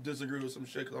just disagree with some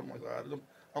shit because I'm like, I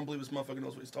don't believe this motherfucker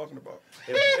knows what he's talking about.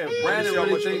 If Brandon See how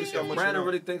really much- thinks, see how if much Brandon you know.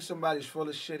 really thinks somebody's full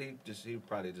of shit, he'd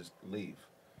probably just leave.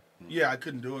 Yeah, I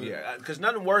couldn't do it. Yeah, because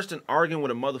nothing worse than arguing with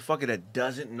a motherfucker that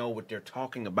doesn't know what they're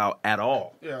talking about at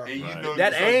all. Yeah. And you know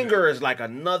That you're anger is like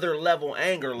another level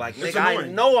anger. Like, It's nigga, I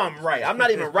annoying. know I'm right. I'm not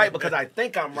even right because I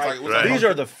think I'm right. like- These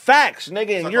are the facts,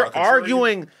 nigga, and like you're a contrarian.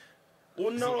 arguing.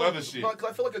 Well, no, Some other shit. because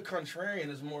I feel like a contrarian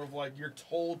is more of like you're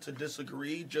told to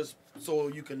disagree just so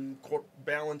you can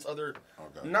balance other.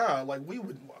 Okay. Nah, like we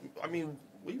would. I mean,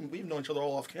 we've known each other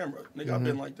all off camera. Nigga, I've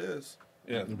been like this.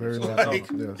 Yeah. Very So, much.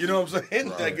 like, Yes. you know what I'm saying?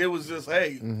 Right. Like it was just,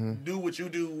 hey, do what you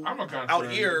do I'm a contrarian.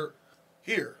 out here.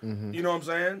 You know what I'm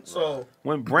saying? So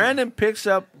When Brandon picks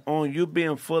up on you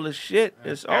being full of shit,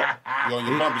 it's oh. You on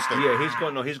your bumpy stick.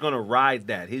 Yeah, he's gonna ride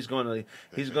that. He's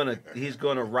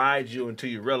gonna ride you until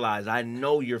you realize I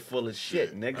know you're full of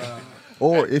shit, nigga.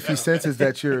 Or if he senses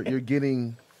that you're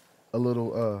getting a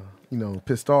little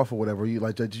pissed off or whatever, you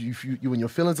like that you in your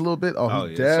feelings a little bit. Oh,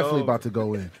 he's yeah. definitely So- about to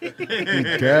go in. He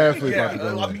definitely yeah, about to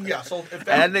go I in. mean, yeah. So if that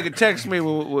that, nigga texted me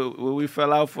when we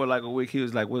fell out for like a week. He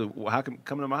was like, well, how come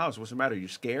coming to my house? What's the matter? You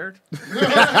scared?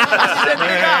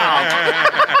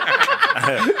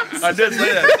 I did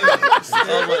say that. Too.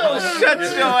 I was like, Shut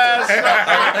your ass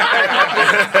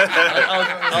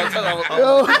up.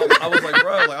 I was like,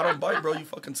 bro, like I don't bite, bro. You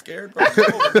fucking scared, bro? I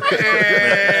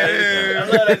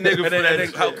love that nigga for that And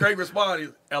shit. how Craig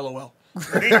responded, LOL.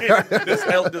 this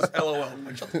LOL.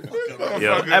 Like, shut the fuck up.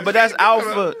 Yo, Hey, but that's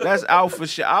alpha. That's alpha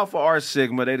shit. Alpha or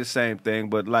sigma, they the same thing.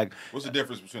 But like, What's the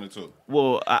difference between the two?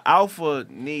 well, alpha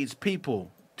needs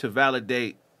people to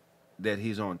validate that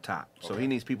he's on top. So he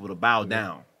needs people to bow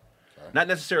down. Not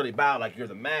necessarily bow like you're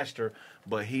the master,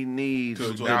 but he needs To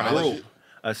the acknowledge group. it.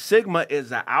 A sigma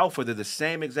is an alpha. They're the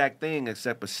same exact thing,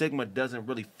 except a sigma doesn't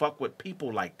really fuck with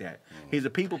people like that. He's a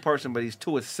people person, but he's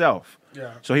to himself.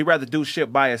 Yeah. So he'd rather do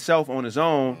shit by himself on his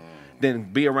own than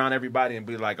be around everybody and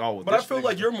be like, oh. But I this feel nigga-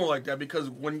 like you're more like that because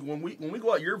when we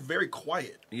go out, you're very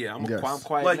quiet. Yeah, I'm Yes.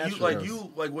 quiet. Like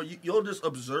naturally. you'll just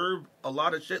observe a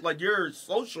lot of shit. Like you're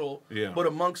social, Yeah. but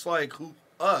amongst like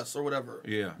us or whatever.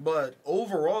 Yeah. But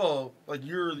overall, like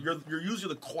you're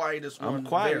usually the quietest one. I'm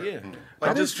quiet. there. Yeah.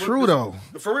 Like That is this- true, though.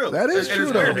 For real. That is And true,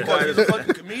 it's weird though. because he's a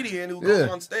fucking comedian who goes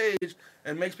Yeah. on stage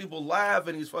and makes people laugh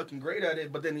and he's fucking great at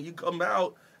it. But then you come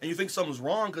out and you think something's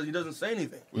wrong because he doesn't say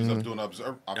anything. We was up doing They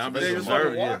observation. just Observe,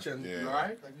 fucking yeah. watching. Yeah. You all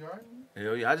right? Like, you all right?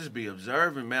 Hell yeah, I just be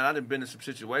observing, man. I done been in some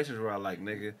situations where I like,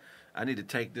 nigga, I need to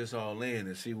take this all in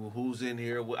and see who's in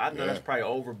here. I know that's probably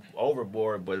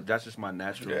overboard, but that's just my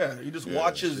natural. Yeah, he just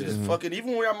watches his fucking.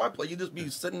 Even when you're at my place, you just be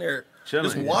sitting there, Chilling,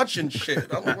 just yeah. watching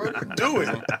shit. I'm like, what are you doing?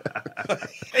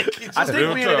 I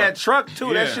think being in that truck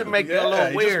too, that shit make it a little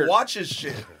he weird. just watches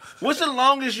shit. What's the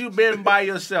longest you been by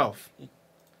yourself?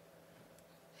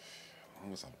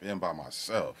 I've been by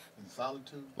myself. In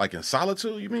solitude. Like in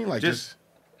solitude, you mean? Like Just- just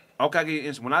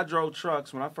Okay, when I drove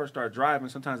trucks, when I first started driving,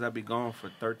 sometimes I'd be gone for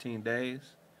 13 days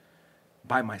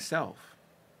by myself,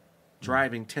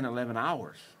 driving 10, 11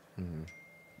 hours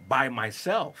by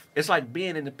myself. It's like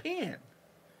being in the pen.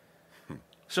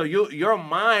 So your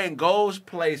mind goes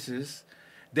places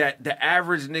that the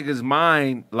average nigga's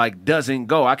mind like doesn't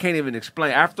go. I can't even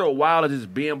explain. After a while of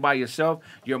just being by yourself,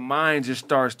 your mind just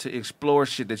starts to explore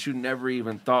shit that you never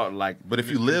even thought like. But if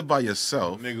you live by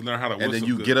yourself, Niggas learn how to and then whistle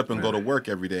you good, get up and go man. to work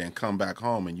every day and come back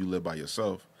home and you live by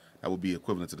yourself, that would be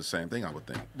equivalent to the same thing, I would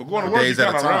think. But going to For work, you days at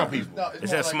a kind of around time. people. No, It's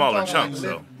more in like smaller you talking chunks,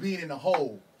 like being in a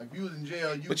hole. Like you was in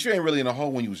jail, But you ain't really in a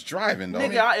hole when you was driving, though.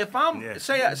 Nigga, if I'm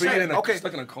Yeah. okay,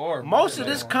 stuck in a car. most of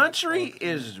this country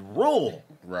is rural.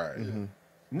 Right.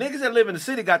 Niggas that live in the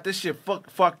city got this shit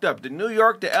fucked up. The New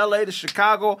York, the LA, the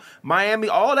Chicago, Miami,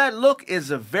 all that look is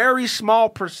a very small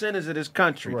percentage of this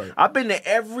country. Right. I've been to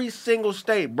every single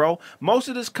state, bro. Most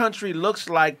of this country looks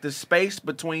like the space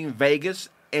between Vegas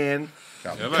and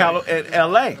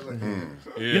LA.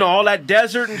 You know, all that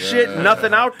desert and shit,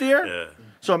 nothing out there. Yeah.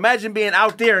 So imagine being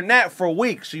out there in that for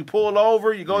weeks. You pull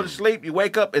over, you go to sleep, you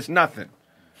wake up, it's nothing.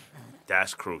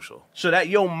 That's crucial. So that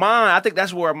your mind, I think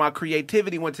that's where my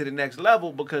creativity went to the next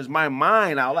level because my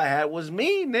mind, all I had was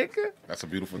me, nigga. That's a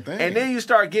beautiful thing. And then you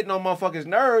start getting on motherfuckers'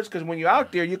 nerves because when you're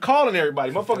out there, you're calling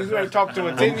everybody. Motherfuckers you ain't talked to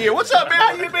in 10 years. What's up, man?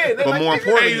 How you been? They're but like, more "Nigga,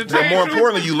 importantly, hey, to tell but you more the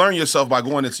importantly, you learn yourself by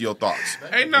going into your thoughts.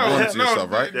 Hey, no, Going into no,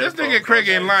 yourself, right? this nigga Craig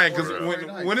ain't lying because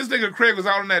when this nigga Craig was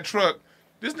out in that truck,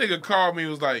 this nigga called me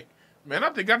and was like, man, I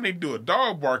think I need to do a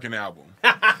dog barking album.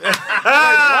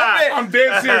 I'm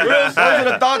dead serious. Those are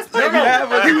the thoughts that you have.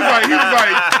 He was like,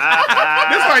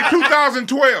 this like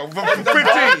 2012, 15.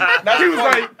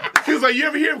 He was like, you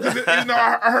ever hear? Because you know,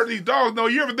 I heard these dogs. No,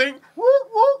 you ever think?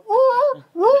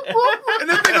 And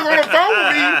this nigga's on the phone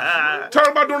with me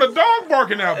talking about doing a dog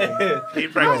barking album. He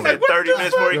practiced that 30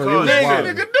 minutes before he Yo, called. he was What's wild.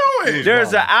 this nigga doing?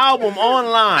 There's an album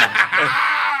online.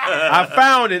 I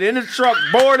found it in the truck,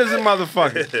 bored as a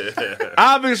motherfucker.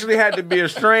 Obviously had to be a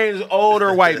strange,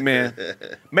 older white man.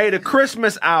 Made a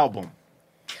Christmas album.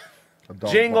 A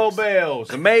dog Jingle barks. Bells,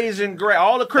 Amazing Grace,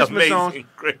 all the Christmas songs Amazing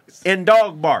Grace. in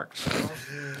dog barks.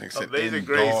 Nigga said, Amazing "In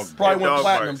Grace. dog Probably Dog went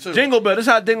platinum barks. too. Jingle Bell, this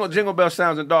is how Jingle Bell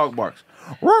sounds in dog barks.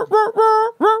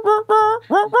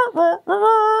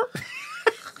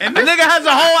 And the nigga has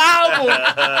a whole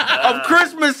album of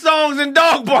Christmas songs and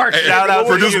dog barks. Shout out to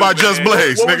Produced you, by man. Just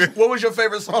Blaze, nigga. What was your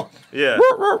favorite song? Yeah.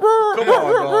 Come on, dog.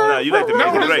 No, you like the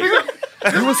Amazing Grace.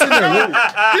 You was sitting there. He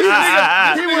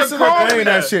He was sitting there playing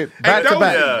that shit back to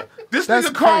back. Yeah. This That's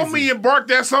nigga called crazy. me and barked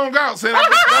that song out, saying, and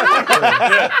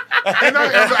I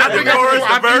think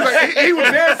he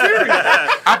was dead serious.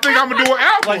 I think I'm gonna do an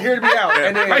album. Like, hear me out.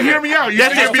 And then, Like, hear me out. You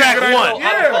That's think just it'd be a track good one.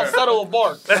 idea? I'll Yeah. settle a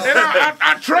bark. And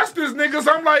I trust this nigga,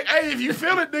 so I'm like, hey, if you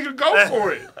feel it, nigga, go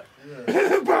for it.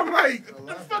 But I'm like,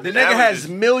 The nigga has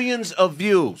millions of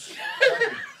views.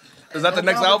 Is that the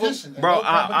next album? Bro,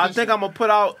 I think I'm gonna put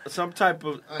out some type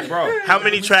of How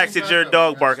many tracks did your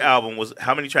dog bark album was?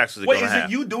 How many tracks was it Wait, gonna is have?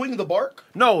 it you doing the bark?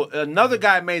 No, another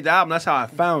guy made the album. That's how I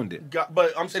found it.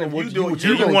 But I'm saying if you do it,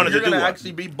 you wanted to you're do gonna one.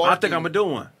 actually be barking. I think I'm gonna do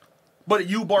one. But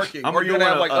you barking, I'm or you're doing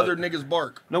gonna have like a- other niggas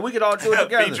bark. No, we could all do it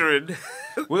together. featuring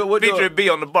We'll do featuring B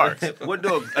on the barks. we'll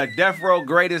do a Death Row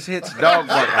Greatest Hits dog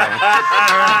bark album.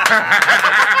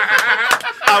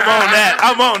 I'm on that.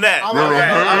 I'm on that.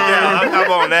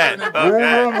 I'm on that.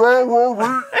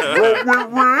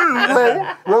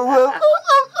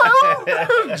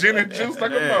 gin and juice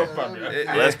like a motherfucker.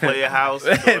 Let's play a house.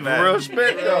 Real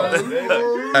spit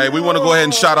though. Hey, we want to go ahead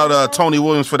and shout out Tony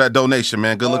Williams for that donation,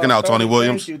 man. Good looking out, Tony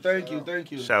Williams.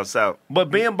 Thank you. Shouts out.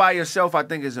 But being by yourself, I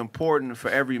think, is important for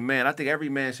every man. I think every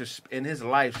man should, in his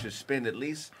life, should spend at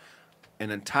least an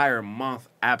entire month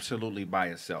absolutely by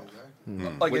himself.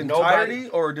 Like With entirety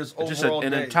or just overall Just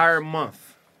an day? entire month.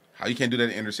 How you can't do that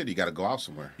in inner city? You got to go out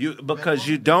somewhere. Because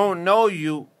you don't know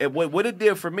you. What it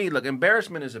did for me, look,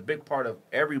 embarrassment is a big part of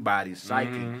everybody's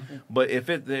psyche. But if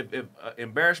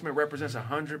embarrassment represents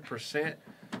 100%,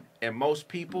 and most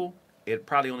people, it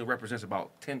probably only represents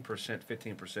about 10%,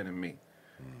 15% in me.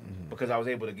 Because I was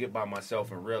able to get by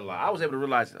myself and realize. I was able to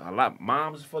realize a lot.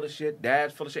 Mom's full of shit.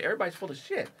 Dad's full of shit. Everybody's full of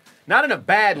shit. Not in a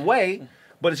bad way,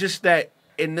 but it's just that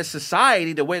in this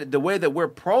society, the way that we're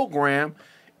programmed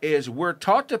is we're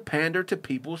taught to pander to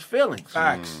people's feelings.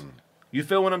 Facts. You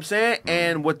feel what I'm saying?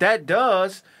 And what that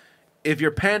does, if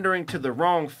you're pandering to the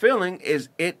wrong feeling, is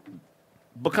it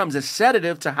becomes a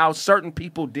sedative to how certain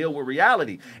people deal with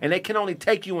reality. And they can only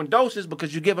take you in doses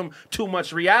because you give them too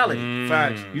much reality.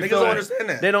 Facts. You Niggas feel don't me? understand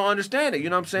that. They don't understand it.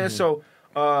 You know what I'm saying? So,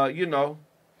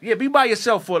 yeah, be by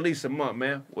yourself for at least a month,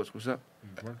 man. What's up?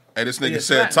 Hey, this nigga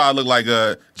said Todd looked like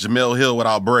Jamel Hill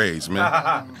without braids,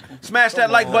 man. Smash that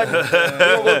like button. We're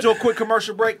gonna go to a quick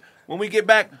commercial break. When we get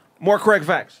back, more Craig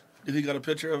Facts. Did he got a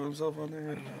picture of himself on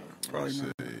there? Probably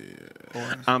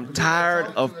not. I'm tired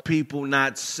of people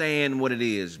not saying what it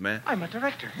is, man. I'm a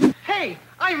director. Hey,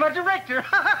 I'm a director.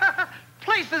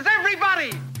 Places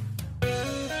everybody.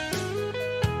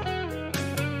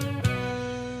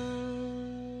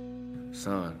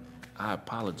 Son, I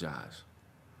apologize.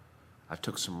 I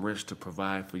took some risks to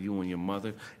provide for you and your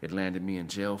mother. It landed me in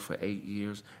jail for 8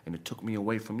 years, and it took me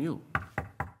away from you.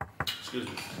 Excuse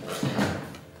me.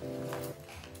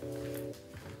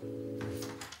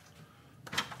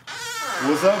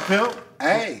 What's up, pimp?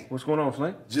 Hey. What's going on,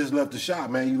 Flink? Just left the shop,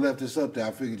 man. You left this up there.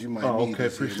 I figured you might need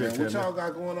this. Appreciate man. that, What y'all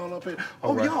got going on up here?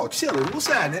 All right. Y'all chilling. What's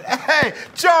happening? Hey,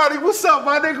 Charlie, what's up,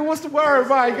 my nigga? What's the word,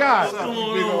 my God? What's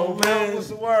going on, man? What's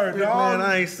the word, Man, dog?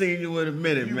 I ain't seen you in a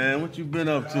minute, man. What you been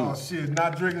up to? Oh, shit,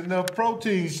 not drinking enough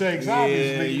protein shakes, Yeah,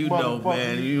 obviously. you know, motherfucker.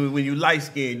 man. When you light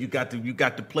skinned, you got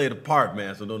to play the part,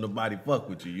 man. So don't nobody fuck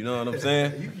with you. You know what I'm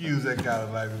saying? You can use that kind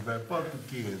of language, man. Fuck the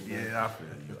kids, man. Yeah,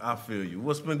 I feel you.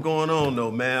 What's been going on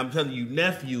though, man? I'm telling you,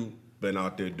 nephew been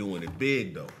out there doing it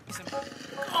big though.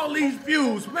 All these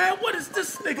views, man. What is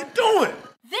this nigga doing?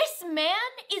 This man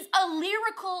is a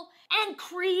lyrical and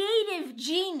creative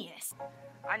genius.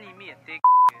 I need me a thick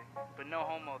nigga, but no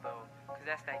homo though, cause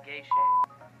that's that gay shit.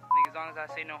 Nigga, as long as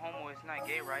I say no homo, it's not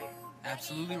gay, right?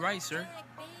 Absolutely right, sir.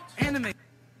 Anime.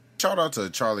 Shout out to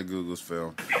Charlie Google's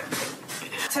film.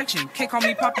 Protection. Can't call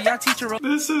me Poppy, I teach her.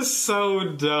 This is so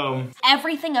dumb.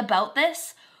 Everything about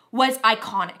this was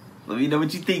iconic. Let me know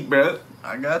what you think, bro.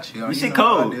 I got you. We should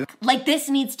code. Like, this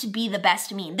needs to be the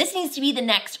best meme. This needs to be the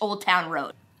next Old Town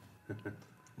Road.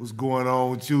 What's going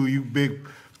on with you, you big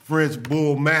French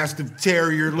bull mastiff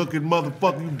terrier looking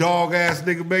motherfucker, you dog ass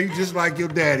nigga, man? You just like your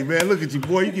daddy, man. Look at you,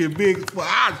 boy. You get big as fuck.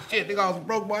 Ah, shit, nigga, I almost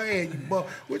broke my hand. You buck.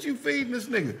 What you feeding this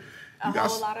nigga? A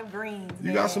whole lot of greens.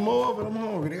 You got some more of it? I'm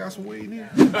hungry. They got some weed in here.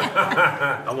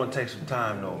 I want to take some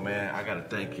time, though, man. I got to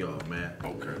thank y'all, man.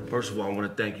 Okay. First of all, I want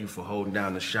to thank you for holding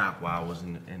down the shop while I was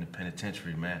in the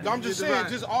penitentiary, man. I'm just saying,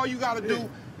 just all you got to do,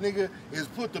 nigga, is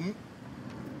put the...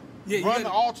 Yeah, run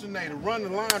the alternator. Run the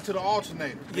line to the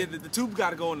alternator. Yeah, the tube got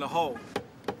to go in the hole.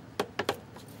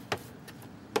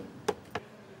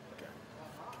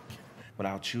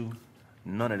 Without you,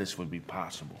 none of this would be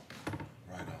possible.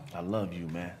 Right on. I love you,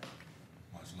 man.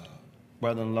 Much love.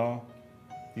 Brother-in-law,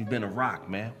 you've been a rock,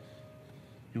 man.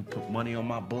 You put money on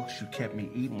my books. You kept me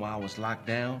eating while I was locked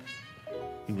down.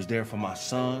 You was there for my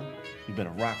son. You've been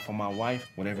a rock for my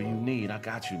wife. Whatever you need, I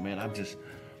got you, man. I'm just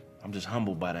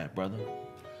humbled by that, brother.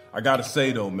 I gotta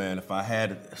say though, man, if I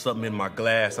had something in my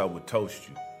glass, I would toast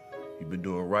you. You've been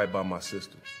doing right by my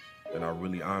sister, and I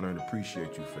really honor and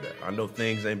appreciate you for that. I know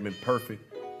things ain't been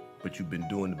perfect, but you've been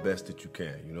doing the best that you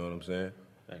can. You know what I'm saying?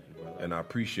 Thank you, brother. And I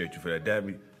appreciate you for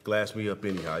that. Glass me up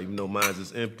anyhow, even though mine's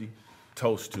is empty.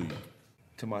 Toast to you.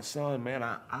 To my son, man,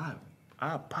 I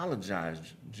apologize,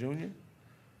 Junior.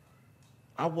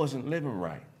 I wasn't living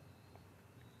right.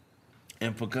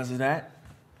 And because of that,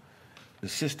 the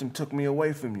system took me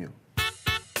away from you.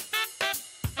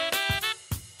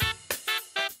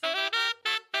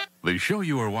 The show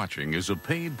you are watching is a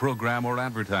paid program or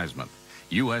advertisement.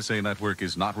 USA Network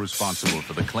is not responsible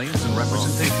for the claims and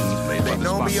representations made by the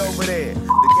sponsor. Over there.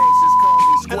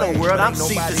 Hello world, I'm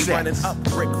C4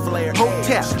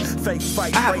 Hotel. I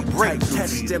have a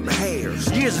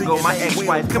breakthrough. Years ago, my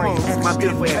ex-wife, come on, my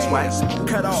beautiful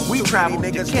ex-wife, we traveled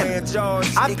to Canada.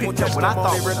 I picked up what I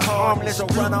thought was a harmless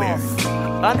blueberry.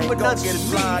 Unbeknownst to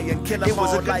me, it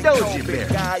was a Kadoji berry.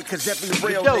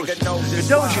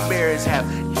 Kadoji berries have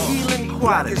healing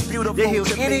qualities. They heal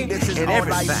any and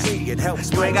everything.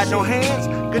 You ain't got no hands?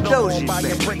 Kadoji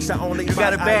berry. You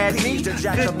got a bad knee?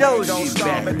 Kadoji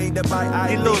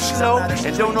berry. You a little slow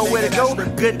and don't know where to go?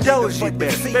 Kadoji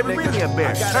berry. Baby, bring me a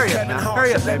berry. Hurry up now.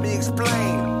 Hurry up, baby. Let me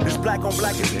explain. This black on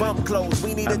black is bump clothes.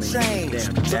 We need a change.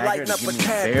 To lighten up a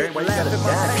tad, laugh at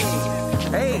my pain.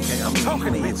 Hey, I'm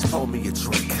talking to you. Pour me a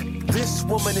drink. This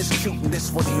woman is cute and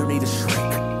this one here need a shrink.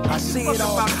 I see it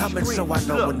all coming, so I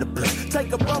know when to blink.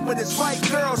 Take a bump with this white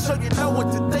girl, so you know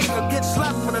what to think. Or get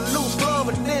slapped with a loose glove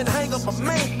and then hang up a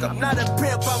makeup. Not a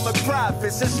pimp, I'm a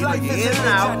private. Since life is in and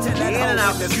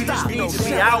out. You just need to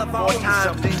be out more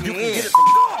times than you in.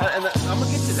 I'm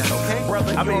gonna get to that, okay?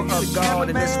 Brother, I mean, you're a god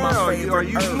and it's my favorite. Or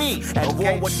you me,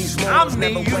 okay? I'm me,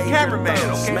 you cameraman,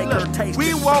 okay? Look,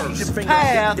 we walk the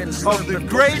path of the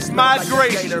great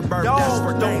migration.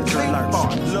 Y'all don't think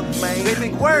far. Look, man, they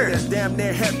think words. Damn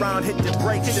near head round, hit the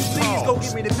brake, hit the please go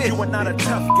give me the business. You are not a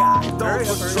tough guy. Those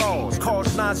withdrawals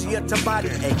cause nausea to body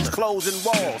aches, closing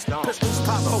walls. Pistols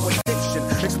pop for addiction.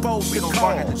 Expose the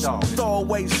cause.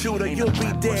 Throwaway shooter, you'll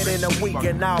be dead in a week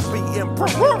and I'll be in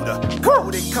Bermuda.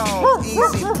 Coded calls,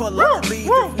 easy pull up, leave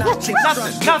if not cheap.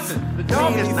 Nothing. The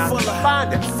dog is not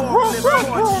responding.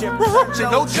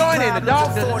 No joining. The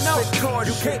dog doesn't know.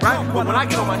 Right? But when I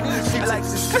get on my knees, she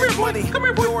likes to come here, money. Come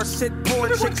here, boy. Door sit, poor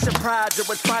chick surprise her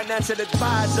with financial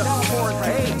advisor.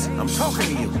 Hey, I'm talking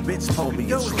to you. Bitch told me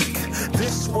you shrink.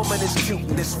 This woman is cute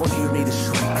and this one you need a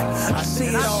shrink. I see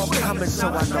it all coming, so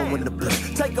I know when to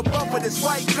blink. Take a bump with this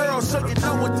white girl so you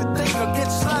know what to think. Or get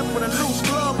slapped with a loose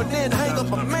glove and then hang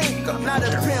up a makeup. Not a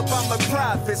pimp, I'm a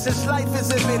prophet. Since life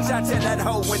is a bitch, I tell that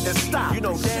hoe when to stop. You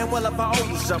know damn well if I owe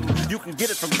you something, you can get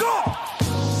it from God.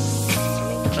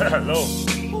 Hello.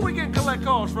 Who we can collect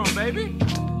calls from, baby?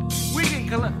 We can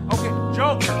collect. Okay,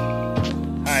 Joker.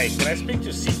 Hi, can I speak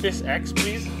to Cephas X,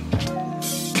 please? Get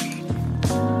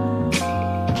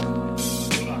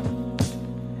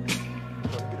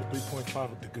a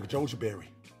 3.5 of the Gojoberry.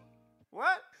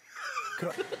 What?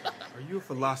 Are you a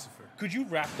philosopher? Could you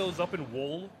wrap those up in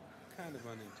wool? Kind of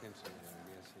unintentional,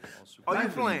 I guess. Are you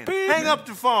playing? Hang up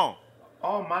the phone.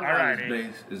 All my knowledge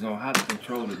base is on how to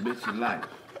control the bitch's life.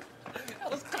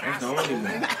 That's the only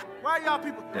one Why y'all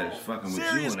people? that is fucking with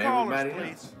Serious you and callers, everybody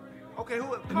please. else. Okay,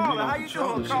 who? And if Caller, you how don't you control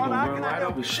doing, this, caller? you How gonna can run I right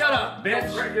help over. you? Shut up,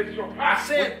 bitch. I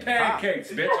said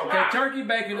pancakes, bitch. Okay, turkey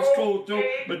bacon is cool too,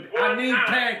 but I need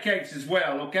pancakes as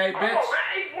well. Okay, bitch.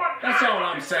 That's all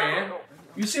I'm saying.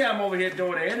 You see, I'm over here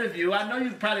doing an interview. I know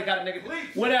you probably got a nigga.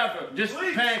 Whatever, just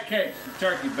pancakes and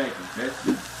turkey bacon, bitch.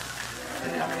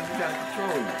 Yeah, I mean, you gotta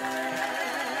control it.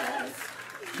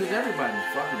 Because everybody's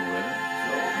fucking with it.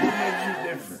 So what makes you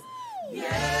different?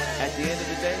 At the end of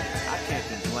the day, I can't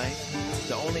complain.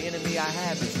 The only enemy I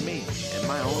have is me and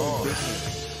my own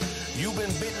business. You've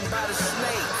been bitten by the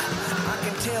snake. I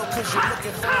can tell cause you're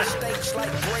looking for mistakes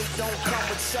like great don't come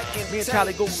with second. Me and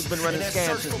Charlie Google's been running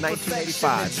scams since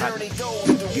 1985.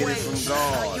 Get it from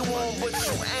God. How you on but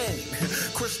you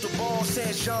ain't. Crystal Ball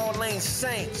says y'all ain't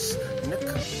saints.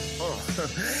 Nigga.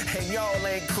 And y'all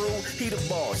ain't crew. He the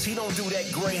boss. He don't do that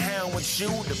Greyhound with you.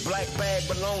 The black bag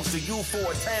belongs to you for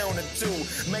a town or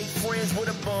two. Make friends with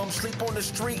a bum, sleep on the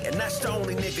street, and that's the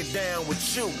only nigga down with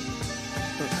you.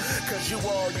 Cause you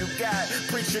all you got.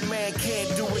 Preacher man can't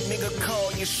do it, nigga,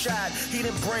 call your shot. He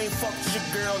done brain fucked your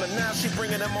girl and now she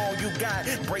bringing them all you got.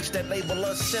 Brace that label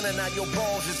us sinning, now your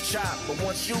balls is chopped. But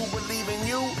once you believe in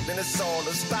you, then it's all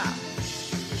to stop.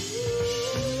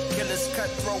 Killers,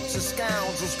 cutthroats, and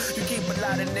scoundrels. You keep a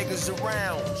lot of niggas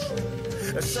around.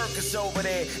 A circus over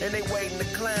there and they waiting to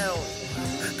clown.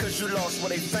 Cause you lost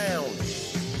what they found.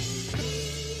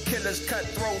 Killers,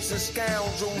 cutthroats, and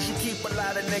scoundrels. You keep a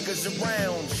lot of niggas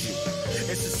around you.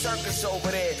 It's a circus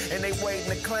over there, and they waiting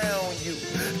to clown you.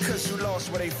 Cause you lost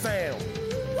what they found.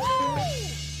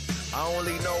 I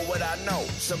only know what I know.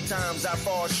 Sometimes I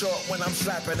fall short when I'm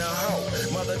slapping a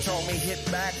hoe. Mother taught me hit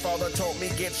back, father taught me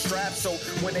get strapped. So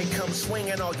when they come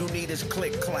swinging, all you need is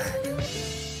click clack.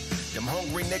 Them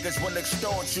hungry niggas will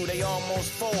extort you, they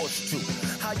almost forced to.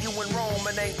 How you in Rome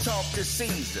and ain't talk to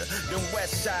Caesar? Them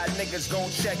West Side niggas gon'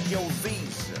 check your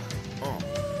visa.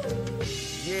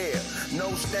 Yeah,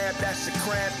 no stab, that's a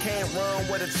crab. Can't run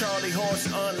with a Charlie horse,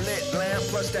 unlit lamp.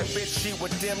 Plus that bitch, she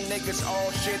with them niggas,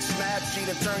 all shit snap. She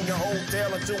done turn your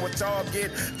hotel into a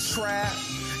Target trap.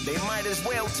 They might as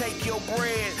well take your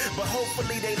bread, but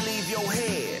hopefully they leave your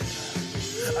head.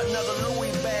 Another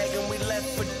Louis bag and we left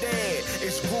for dead.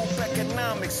 It's group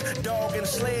economics, dog and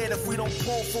sled. If we don't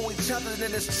pull for each other, then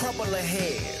there's trouble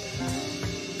ahead.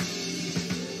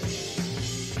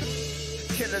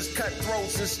 Killers,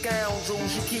 cutthroats, and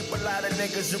scoundrels. You keep a lot of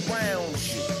niggas around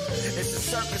you. It's a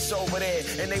circus over there,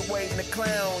 and they waiting to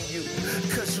clown you.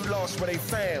 Cause you lost what they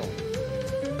found.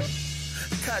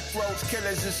 Cutthroats,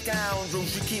 killers, and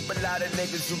scoundrels. You keep a lot of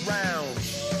niggas around you.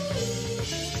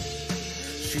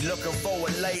 She looking for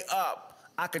a layup.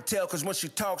 I could tell cause when she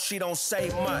talks, she don't say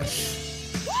much.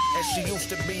 And she used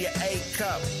to be an A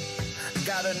cup.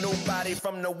 Got a new body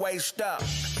from the waist up.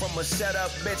 From a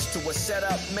set-up bitch to a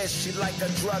set-up miss. She like a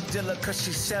drug dealer cause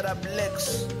she set up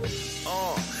licks.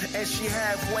 And she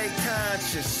halfway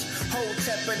conscious.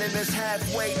 Hotepping in this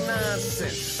halfway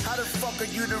nonsense. How the fuck are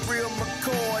you the real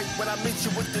McCoy when I meet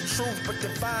you with the truth but the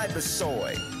vibe is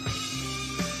soy?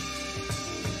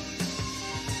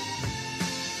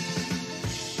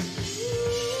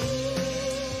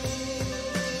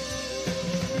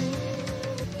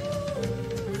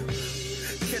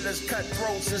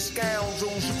 Cutthroats and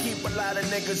scoundrels, you keep a lot of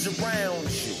niggas around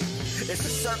you. It's a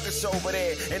circus over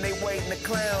there, and they waiting to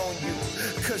clown you.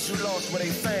 Cause you lost what they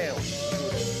found.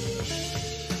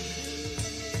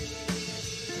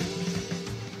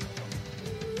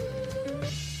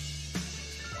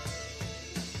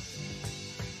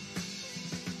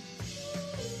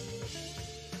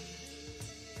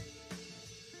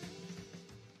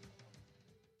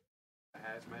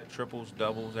 triples,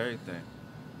 doubles, everything.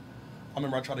 I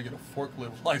remember I tried to get a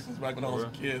forklift license back when I was a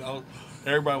kid.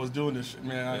 Everybody was doing this shit,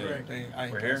 man. I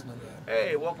ain't We're passing here. none of that.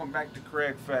 Hey, welcome back to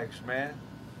Craig Facts, man.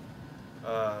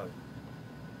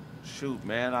 Shoot,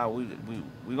 man,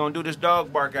 we gonna do this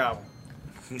dog bark album.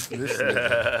 We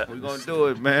gonna do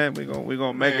it, man. We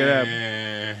gonna make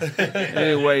it happen.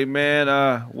 Anyway,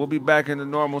 man, we'll be back in the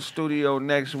normal studio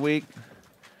next week.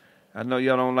 I know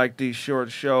y'all don't like these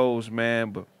short shows,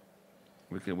 man, but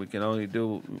we can only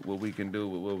do what we can do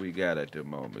with what we got at the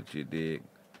moment. You dig?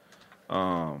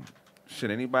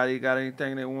 Should anybody got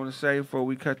anything they want to say before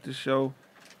we cut the show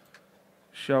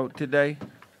today?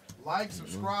 Like,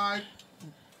 subscribe.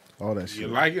 All that shit. You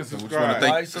like it, We just subscribe.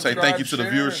 want to say thank you to the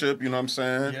share. viewership, you know what I'm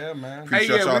saying? Yeah, man. Appreciate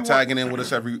Hey, yeah, y'all we tagging in with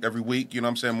us every week, you know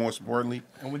what I'm saying, more importantly.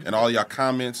 And all y'all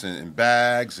comments and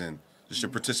bags and just your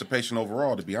participation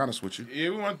overall, to be honest with you. Yeah,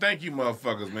 we want to thank you,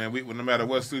 motherfuckers, man. We no matter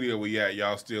what studio we at,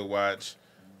 y'all still watch.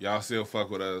 Y'all still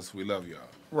fuck with us. We love y'all.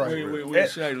 Right. We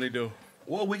certainly do.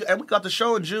 Well, we got the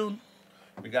show in June.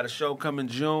 We got a show coming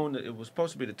June. It was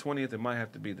supposed to be the 20th. It might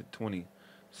have to be the 26th.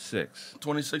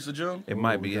 26th of June? It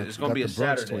might be. It's going to be a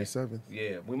Saturday. 27th.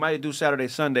 Yeah, we might do Saturday,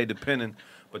 Sunday, depending.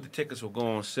 But the tickets will go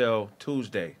on sale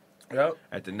Tuesday. Yep.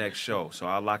 At the next show. So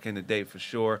I'll lock in the date for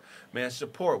sure. Man,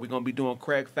 support. We're going to be doing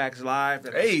Craig Facts Live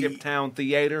at the Skiptown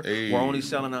Theater. Hey. We're only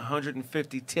selling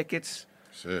 150 tickets.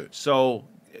 Shit. So,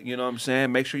 you know what I'm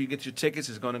saying? Make sure you get your tickets.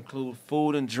 It's going to include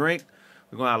food and drink.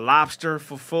 We're going to have lobster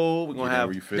for food. We're going to have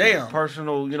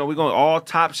personal, we're going to all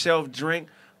top shelf drink.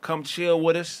 Come chill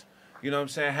with us. You know what I'm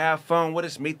saying? Have fun with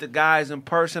us. Meet the guys in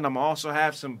person. I'm also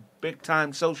have some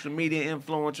big-time social media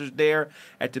influencers there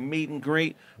at the meet and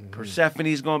greet.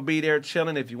 Persephone's going to be there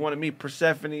chilling. If you want to meet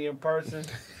Persephone in person,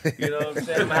 you know what I'm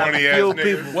saying? I'm gonna have a few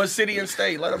people. What city and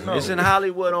state? Let them know. It's in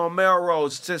Hollywood on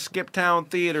Melrose. It's at Skiptown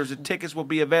Theaters. The tickets will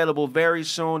be available very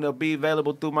soon. They'll be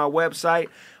available through my website.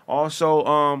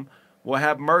 Also, we'll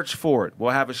have merch for it.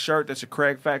 We'll have a shirt that's a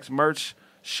Craig Facts merch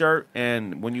shirt,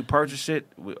 and when you purchase it,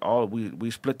 we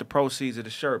split the proceeds of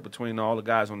the shirt between all the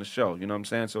guys on the show. You know what I'm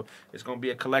saying? So it's gonna be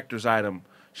a collector's item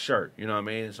shirt. You know what I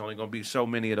mean? It's only gonna be so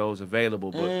many of those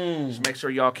available, but just make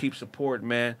sure y'all keep supporting,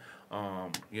 man.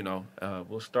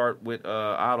 We'll start with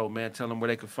Otto, man. Tell them where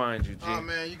they can find you, G.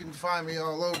 Man, you can find me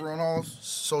all over on all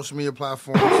social media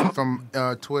platforms, from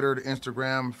Twitter to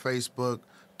Instagram, Facebook,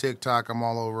 TikTok. I'm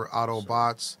all over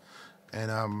Autobots. And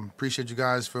appreciate you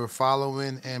guys for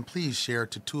following. And please share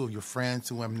it to 2 of your friends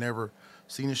who have never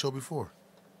seen the show before.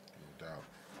 No doubt.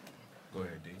 Go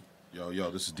ahead, D.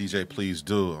 Yo, this is DJ Please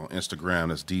Do on Instagram.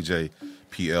 That's DJ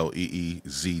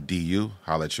PLEEZDU.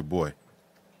 Holla at your boy.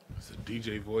 It's a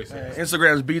DJ voice.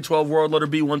 Instagram is B12 World, letter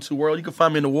B12 World. You can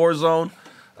find me in the War Zone.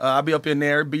 I'll be up in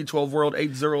there, B12 World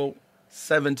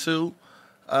 8072.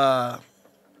 Go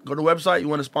to the website. You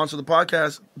want to sponsor the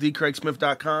podcast,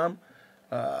 thecraigsmith.com.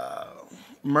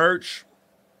 Merch,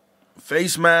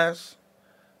 face masks,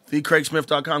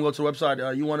 thecraigsmith.com. Go to the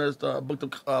website. You want us to book the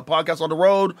podcast on the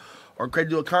road or Craig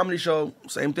do a comedy show,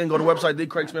 same thing. Go to the website,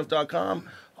 thecraigsmith.com.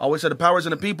 Always say the power's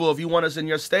in the people. If you want us in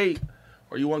your state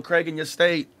or you want Craig in your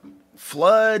state,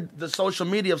 flood the social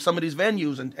media of some of these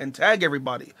venues and tag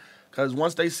everybody. Because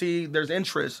once they see there's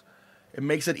interest, it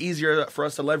makes it easier for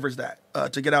us to leverage that,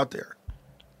 to get out there.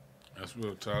 That's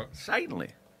real talk. Certainly.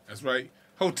 That's right.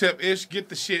 Hotep-ish, get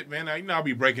the shit, man. Now, I'll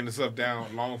be breaking this up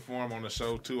down long form on the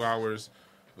show, 2 hours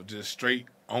of just straight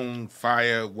on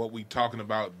fire, what we talking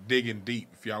about, digging deep.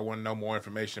 If y'all want to know more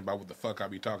information about what the fuck I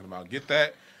be talking about, get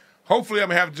that. Hopefully, I'm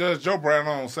going to have Judge Joe Brown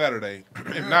on Saturday.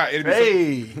 If not, it'll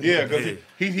be yeah, because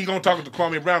he going to talk to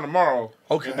Kwame Brown tomorrow.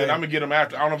 Okay. And then I'm going to get him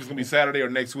after. I don't know if it's going to be Saturday or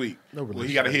next week. No, well,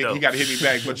 he got to hit me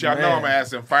back. But y'all know I'm going to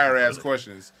ask him fire-ass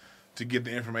questions to get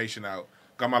the information out.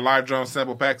 Got my live drum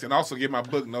sample packs, and also get my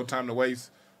book, No Time to Waste,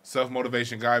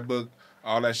 Self-Motivation Guidebook.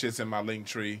 All that shit's in my link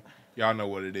tree. Y'all know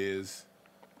what it is.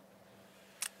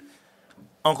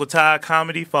 Uncle Todd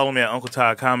Comedy. Follow me at Uncle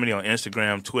Todd Comedy on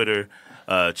Instagram, Twitter.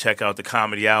 Check out the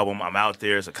comedy album. I'm out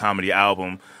there. It's a comedy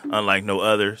album unlike no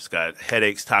other. It's got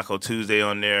Headaches Taco Tuesday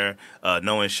on there.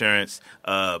 No Insurance.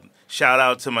 Shout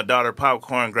out to my daughter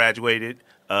Popcorn, graduated.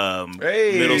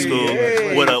 Middle school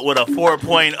with a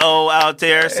 4.0 out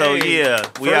there. So yeah,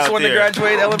 we First out one there. to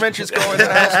graduate elementary school in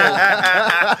the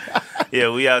household. Yeah,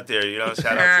 we out there. You know,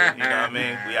 shout out to you know what I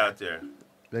mean. We out there.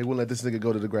 They won't let this nigga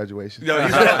go to the graduation. No,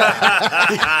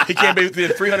 he can't be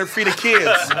within 300 feet of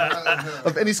kids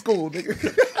of any school, nigga.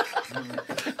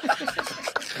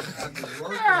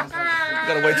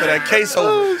 Gotta wait till that case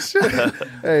over.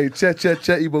 Hey, Che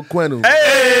Ibo Quenu.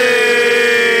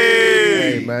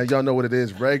 Hey, man. man. Y'all know what it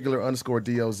is.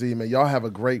 Regular_DOZ, man. Y'all have a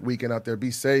great weekend out there.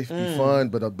 Be safe, be fun,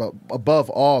 but above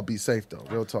all, be safe, though.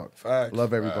 Real talk. Facts.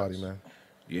 Love everybody, man.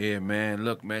 Yeah, man.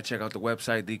 Look, man, check out the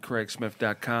website,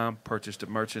 thecraigsmith.com. Purchase the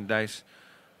merchandise.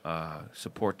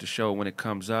 Support the show when it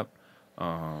comes up.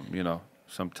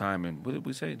 Sometime in, what did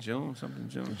we say, June?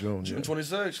 June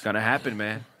 26th. It's going to happen,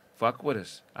 man. Fuck with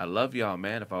us. I love y'all,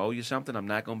 man. If I owe you something, I'm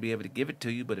not going to be able to give it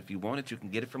to you, but if you want it, you can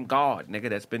get it from God. Nigga,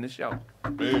 that's been the show.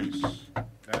 Peace.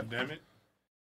 God damn it.